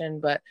question,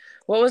 but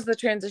what was the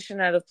transition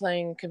out of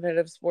playing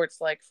competitive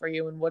sports like for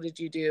you, and what did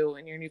you do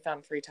in your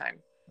newfound free time?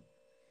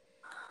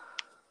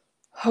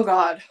 Oh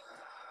God.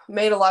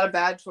 made a lot of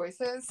bad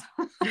choices.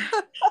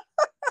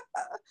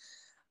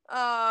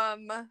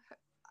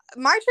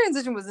 My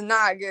transition was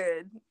not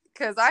good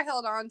because I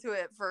held on to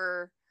it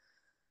for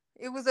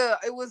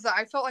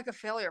I felt like a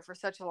failure for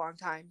such a long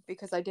time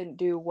because I didn't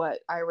do what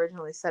I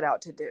originally set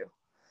out to do.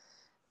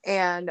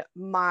 And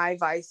my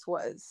vice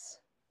was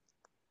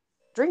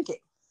drinking.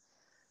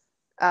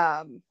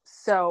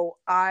 So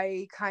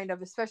I kind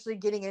of, especially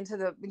getting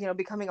into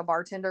becoming a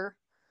bartender,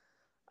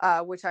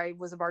 which I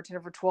was a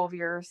bartender for 12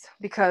 years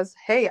because,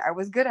 hey, I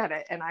was good at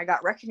it and I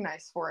got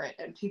recognized for it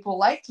and people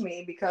liked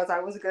me because I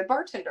was a good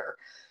bartender.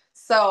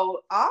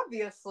 So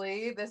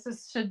obviously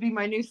should be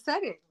my new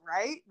setting,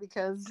 right?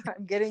 Because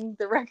I'm getting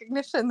the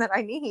recognition that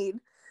I need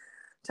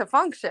to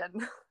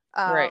function.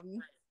 Right.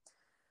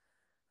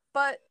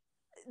 But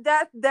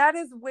that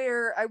is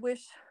where I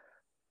wish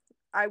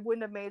I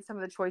wouldn't have made some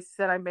of the choices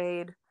that I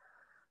made.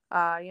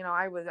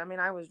 I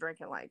was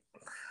drinking like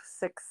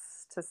 6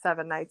 to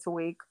 7 nights a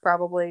week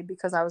probably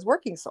because I was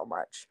working so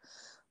much,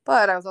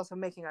 but I was also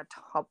making a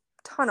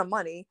ton of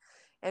money.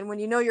 And when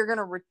you know you're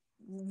gonna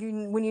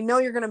when you know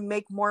you're gonna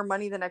make more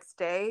money the next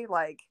day,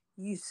 like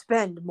you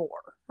spend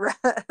more. Right.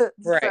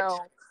 So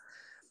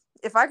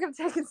if I could have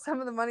taken some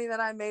of the money that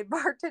I made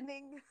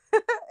bartending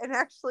and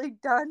actually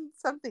done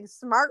something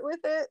smart with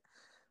it,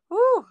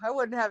 I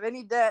wouldn't have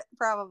any debt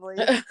probably.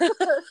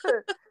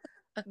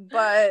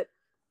 But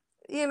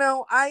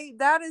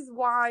that is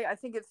why I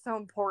think it's so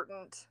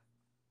important.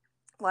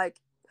 Like,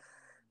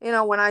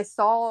 when I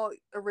saw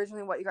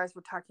originally what you guys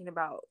were talking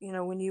about,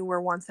 when you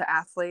were once an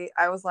athlete,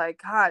 I was like,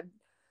 God,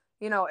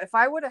 if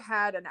I would have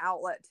had an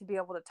outlet to be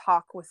able to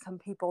talk with some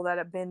people that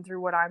have been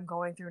through what I'm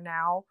going through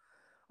now,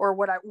 or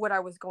what I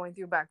was going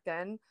through back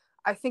then,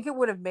 I think it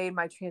would have made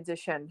my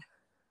transition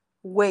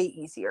way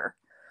easier.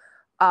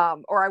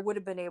 Or I would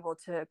have been able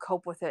to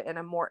cope with it in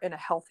a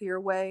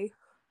healthier way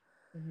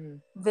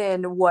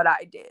than what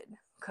I did.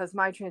 Because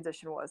my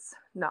transition was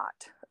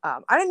not.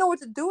 I didn't know what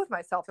to do with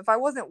myself. If I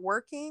wasn't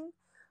working,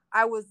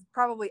 I was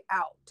probably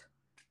out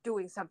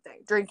doing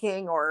something,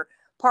 drinking or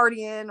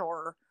partying,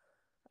 or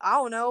I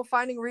don't know,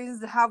 finding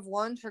reasons to have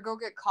lunch or go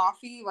get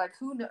coffee. Like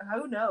who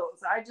knows?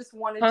 I just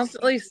wanted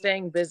Constantly to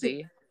staying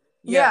busy.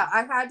 Yeah,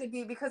 I had to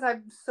be because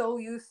I'm so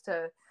used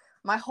to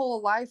my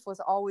whole life was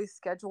always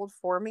scheduled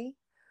for me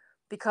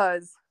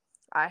because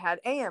I had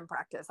AM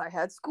practice, I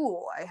had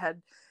school, I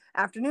had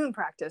afternoon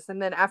practice,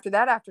 and then after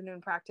that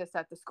afternoon practice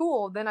at the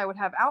school, then I would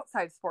have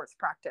outside sports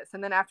practice,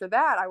 and then after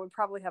that I would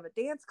probably have a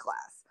dance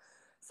class.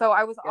 So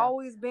I was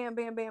always bam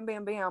bam bam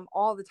bam bam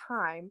all the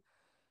time.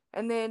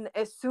 And then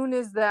as soon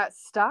as that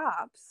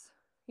stops,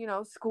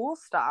 school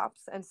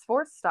stops and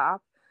sports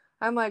stop,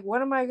 I'm like,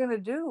 what am I going to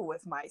do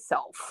with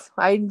myself?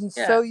 I'm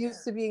so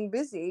used to being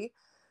busy.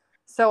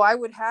 So I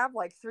would have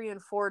like 3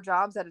 and 4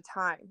 jobs at a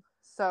time.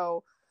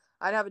 So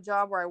I'd have a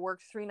job where I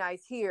worked 3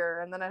 nights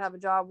here, and then I'd have a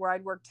job where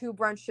I'd work 2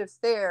 brunch shifts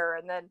there.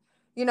 And then,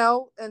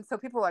 and so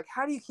people are like,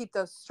 how do you keep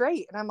those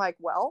straight? And I'm like,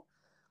 well,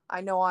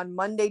 I know on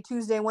Monday,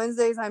 Tuesday,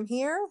 Wednesdays, I'm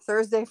here.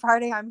 Thursday,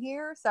 Friday, I'm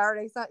here.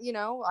 Saturday,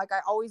 like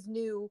I always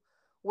knew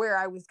where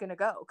I was going to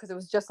go because it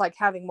was just like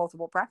having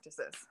multiple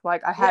practices.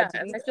 Like I had to be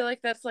and I there. feel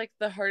like that's like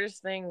the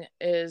hardest thing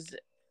is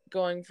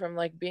going from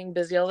like being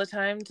busy all the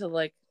time to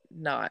like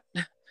not.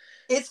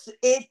 It's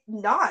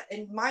not.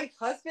 And my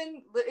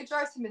husband, it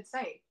drives him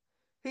insane.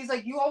 He's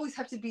like, you always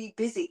have to be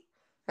busy.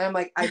 And I'm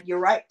like, you're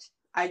right.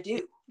 I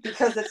do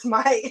because it's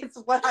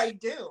what I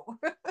do.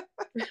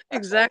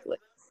 Exactly.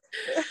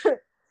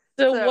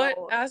 So what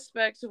So,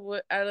 aspect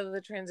out of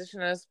the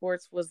transition out of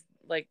sports was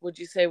like, would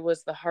you say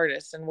was the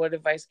hardest, and what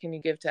advice can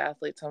you give to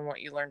athletes on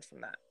what you learned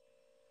from that?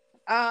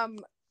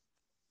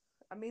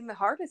 the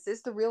hardest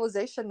is the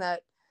realization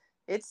that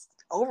it's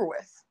over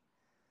with,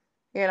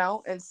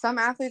 and some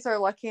athletes are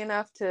lucky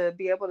enough to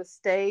be able to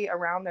stay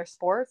around their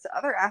sports.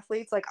 Other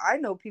athletes, like I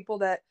know people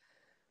that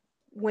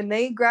when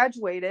they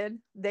graduated,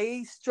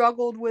 they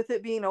struggled with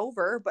it being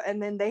over,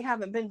 and then they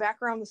haven't been back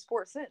around the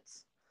sport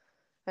since.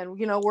 And,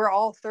 we're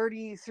all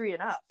 33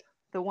 and up,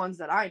 the ones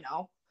that I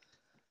know,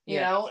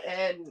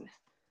 and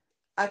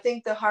I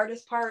think the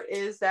hardest part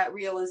is that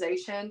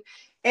realization,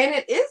 and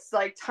it is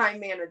like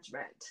time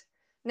management.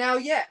 Now,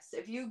 yes,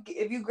 if you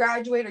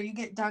graduate or you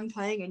get done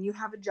playing and you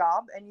have a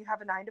job and you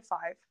have a 9 to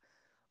 5,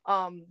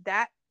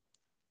 that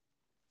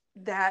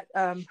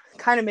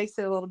kind of makes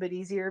it a little bit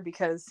easier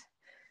because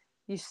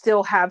you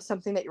still have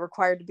something that you're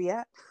required to be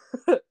at.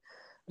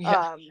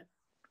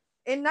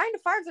 And 9 to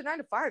 5s are 9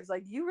 to 5s.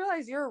 Like you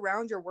realize you're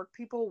around your work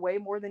people way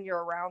more than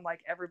you're around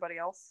like everybody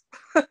else.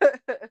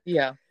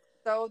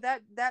 So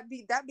that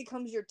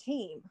becomes your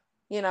team.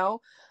 I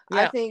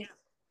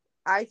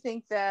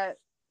think that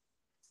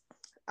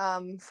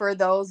for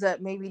those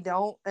that maybe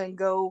don't and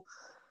go,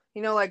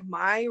 like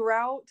my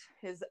route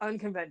is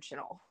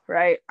unconventional,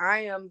 right?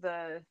 I am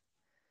the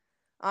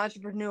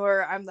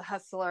entrepreneur, I'm the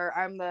hustler,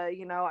 I'm the,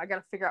 I got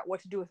to figure out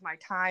what to do with my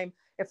time.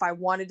 If I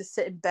wanted to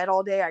sit in bed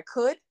all day, I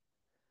could.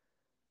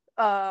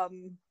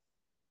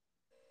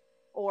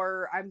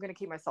 Or I'm going to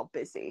keep myself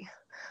busy.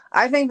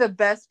 I think the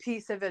best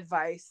piece of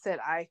advice that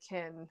I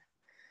can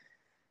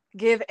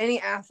give any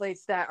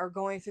athletes that are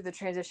going through the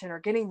transition or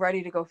getting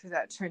ready to go through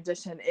that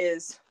transition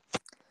is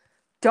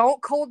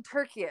don't cold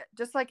turkey it.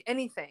 Just like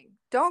anything,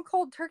 don't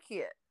cold turkey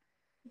it.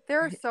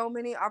 There are so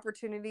many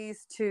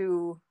opportunities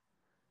to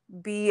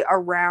be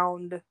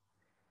around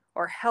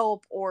or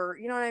help, or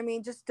you know what I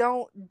mean. Just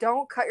don't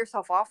cut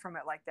yourself off from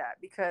it like that,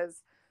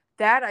 because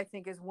that, I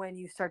think, is when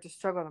you start to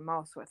struggle the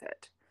most with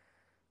it.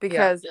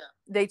 Because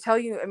they tell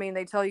you,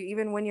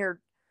 even when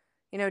you're,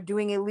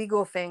 doing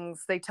illegal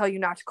things, they tell you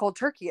not to cold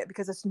turkey it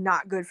because it's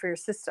not good for your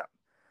system.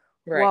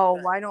 Right. Well,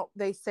 why don't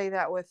they say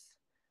that with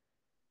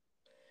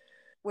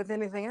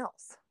anything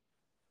else?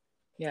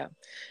 Yeah.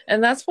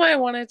 And that's why I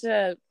wanted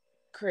to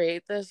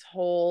create this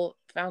whole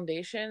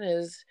foundation,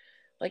 is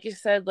like you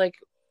said, like,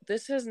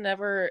 this has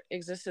never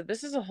existed.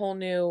 This is a whole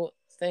new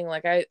thing.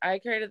 Like, I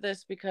created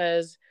this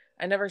because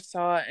I never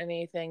saw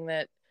anything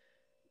that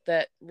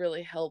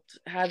really helped,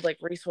 had like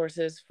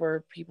resources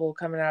for people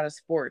coming out of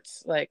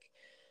sports. Like,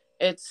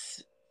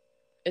 it's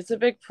a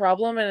big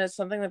problem, and it's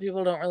something that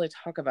people don't really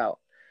talk about.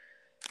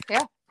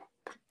 Yeah.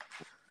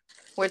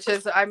 Which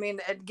is,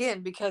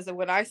 again, because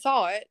when I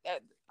saw it,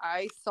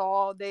 I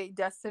saw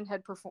Destin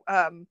had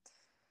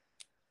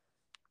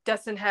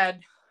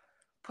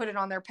put it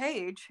on their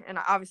page, and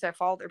obviously I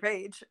followed their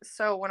page.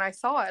 So when I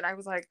saw it, I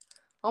was like,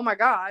 oh my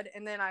God.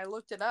 And then I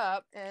looked it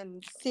up,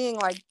 and seeing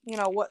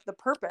what the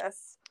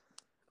purpose,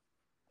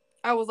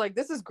 I was like,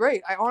 this is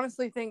great. I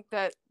honestly think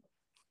that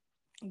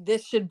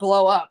this should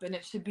blow up, and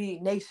it should be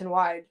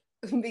nationwide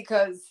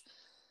because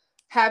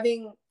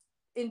having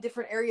in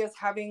different areas,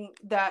 having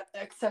that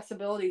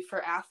accessibility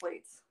for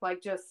athletes,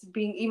 like just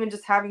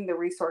having the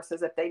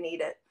resources if they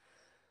need it.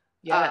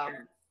 Yeah.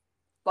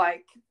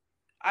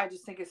 I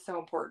just think it's so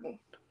important.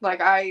 Like,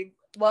 I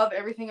love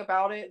everything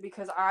about it,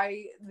 because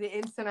the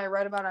instant I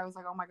read about it, I was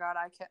like, oh my God,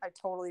 I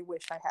totally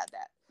wish I had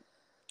that.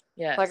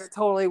 Yeah. Like, I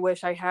totally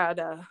wish I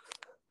had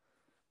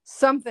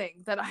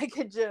something that I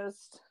could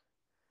just,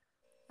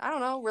 I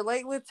don't know,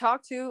 relate with,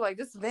 talk to, like,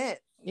 just vent.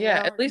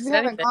 At least if you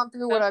haven't gone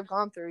through what I've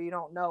gone through, you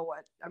don't know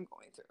what I'm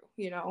going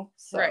through,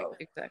 so. Right,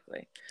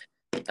 exactly.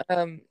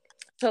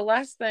 So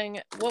last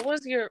thing, what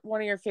was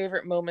one of your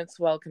favorite moments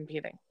while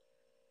competing?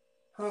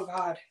 Oh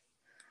God,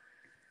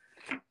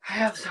 I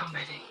have so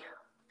many.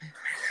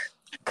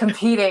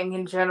 Competing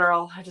in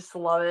general, I just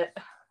love it.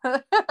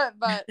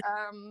 But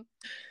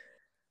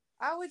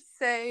I would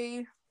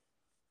say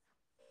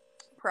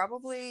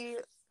probably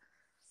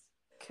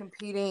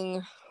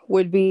competing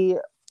would be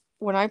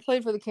when I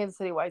played for the Kansas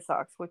City White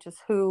Sox, which is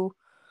who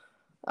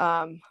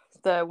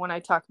when I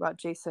talk about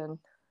Jason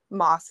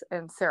Moss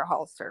and Sarah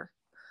Hollister,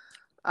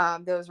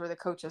 those were the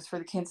coaches for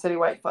the Kansas City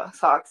White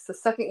Sox. The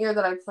second year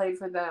that I played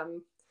for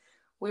them,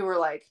 we were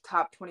like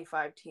top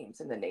 25 teams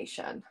in the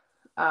nation.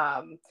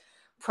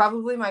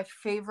 Probably my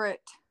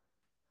favorite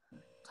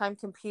time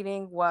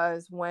competing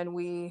was when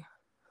we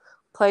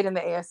played in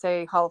the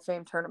ASA Hall of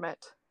Fame tournament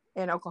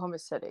in Oklahoma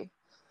City.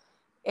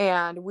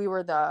 And we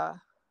were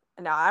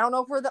now I don't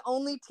know if we're the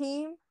only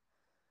team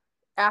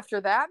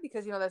after that,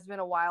 because, that's been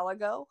a while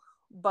ago,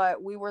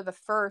 but we were the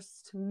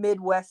first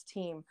Midwest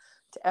team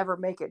to ever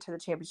make it to the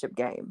championship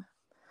game.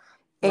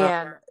 Wow.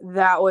 And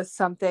that was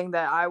something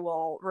that I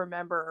will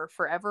remember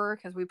forever,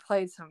 because we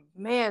played some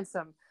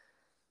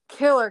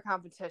killer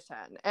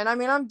competition. And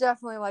I'm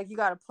definitely like, you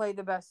got to play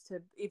the best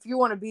if you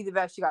want to be the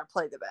best, you got to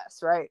play the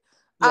best, right?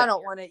 Yeah. I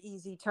don't want an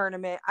easy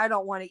tournament. I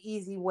don't want an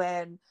easy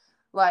win.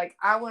 Like,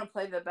 I want to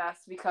play the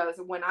best, because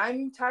when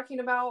I'm talking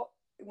about,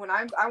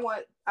 I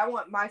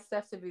want my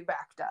stuff to be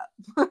backed up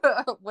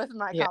with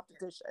my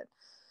competition.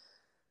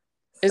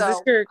 Is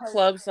this your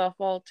club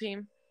softball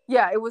team?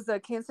 Yeah, it was the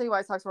Kansas City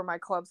White Sox were my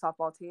club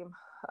softball team.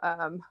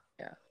 And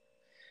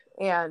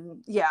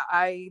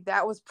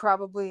that was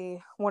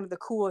probably one of the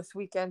coolest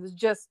weekends.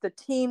 Just the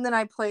team that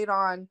I played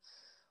on,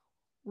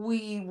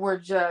 we were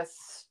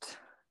just,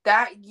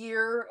 that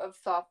year of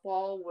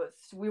softball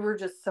we were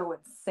just so in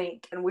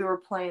sync, and we were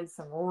playing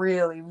some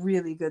really,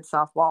 really good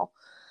softball.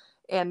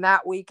 And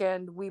that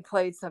weekend we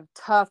played some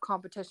tough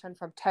competition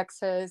from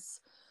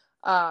Texas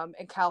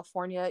and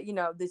California,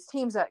 these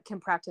teams that can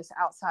practice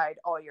outside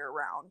all year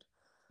round.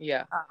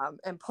 Yeah.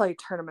 And play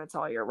tournaments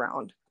all year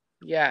round.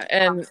 Yeah.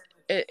 And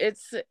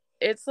it's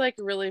like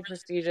really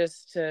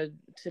prestigious to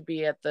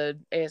be at the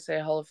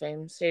ASA Hall of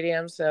Fame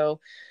stadium. So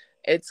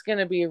it's going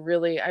to be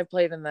I've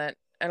played in that.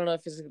 I don't know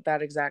if it's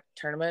that exact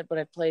tournament, but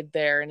I've played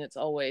there, and it's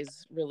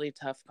always really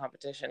tough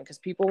competition because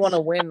people want to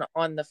win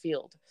on the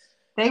field.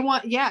 They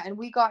want, and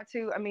we got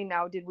to,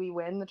 now, did we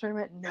win the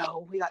tournament?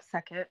 No, we got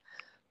second,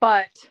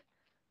 but,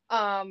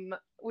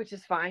 which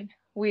is fine.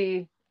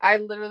 We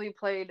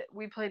played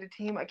a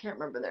team, I can't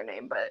remember their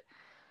name, but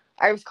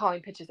I was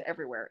calling pitches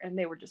everywhere, and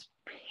they were just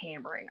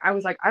hammering. I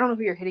was like, I don't know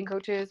who your hitting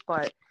coach is,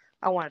 but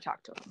I want to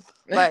talk to him.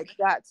 Like,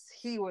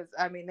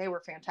 they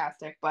were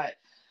fantastic, but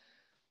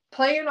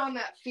playing on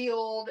that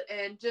field,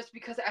 and just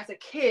because as a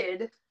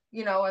kid,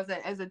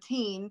 as a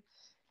teen,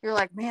 you're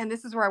like, man,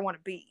 this is where I want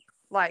to be.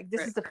 Like,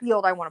 this is the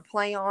field I want to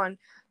play on.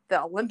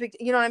 The Olympic,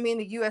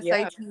 the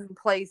USA team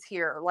plays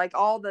here. Like,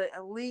 all the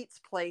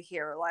elites play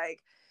here.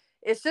 Like,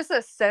 it's just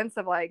a sense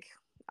of like,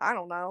 I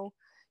don't know,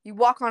 you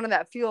walk onto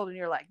that field and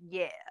you're like,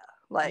 yeah,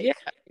 like, yeah,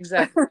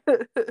 exactly.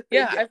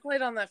 Yeah, yeah. I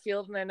played on that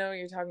field and I know what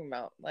you're talking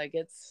about. Like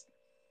it's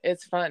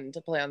fun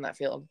to play on that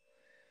field.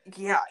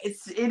 Yeah, it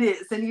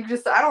is. And you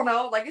just, I don't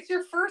know, like it's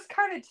your first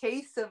kind of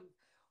taste of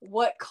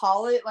what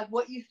college, like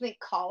what you think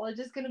college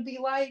is going to be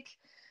like,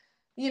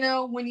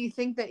 when you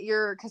think that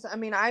because I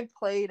mean,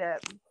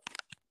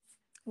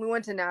 we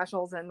went to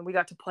nationals and we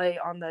got to play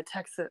on the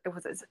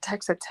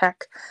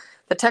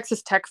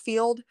Texas Tech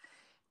field.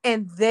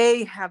 And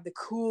they have the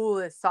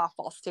coolest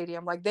softball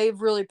stadium. Like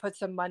they've really put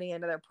some money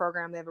into their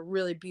program. They have a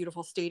really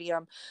beautiful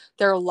stadium.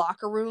 Their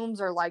locker rooms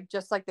are like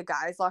just like the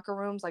guys' locker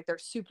rooms. Like they're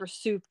super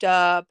souped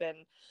up, and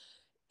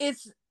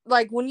it's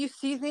like when you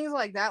see things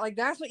like that, like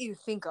that's what you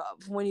think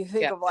of when you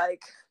think of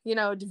like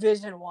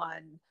Division I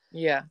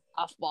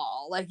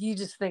softball. Like you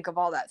just think of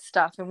all that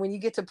stuff, and when you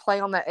get to play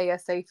on that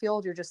ASA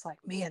field, you're just like,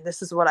 man,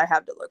 this is what I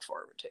have to look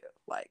forward to.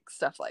 Like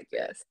stuff like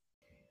this.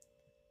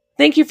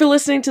 Thank you for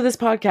listening to this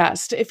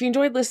podcast. If you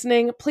enjoyed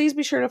listening, please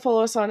be sure to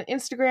follow us on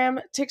Instagram,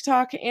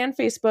 TikTok, and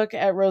Facebook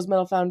at Rose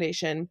Medal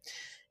Foundation.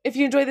 If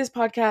you enjoyed this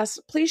podcast,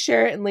 please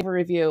share it and leave a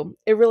review.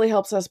 It really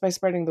helps us by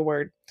spreading the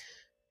word.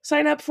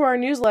 Sign up for our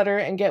newsletter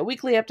and get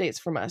weekly updates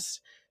from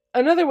us.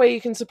 Another way you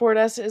can support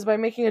us is by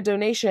making a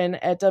donation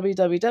at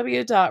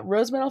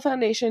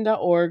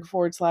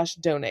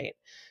www.rosemedalfoundation.org/donate.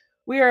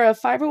 We are a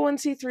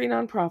 501c3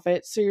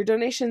 nonprofit, so your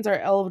donations are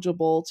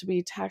eligible to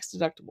be tax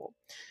deductible.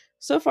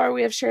 So far,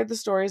 we have shared the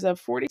stories of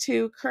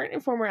 42 current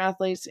and former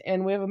athletes,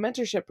 and we have a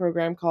mentorship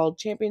program called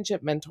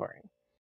Championship Mentoring.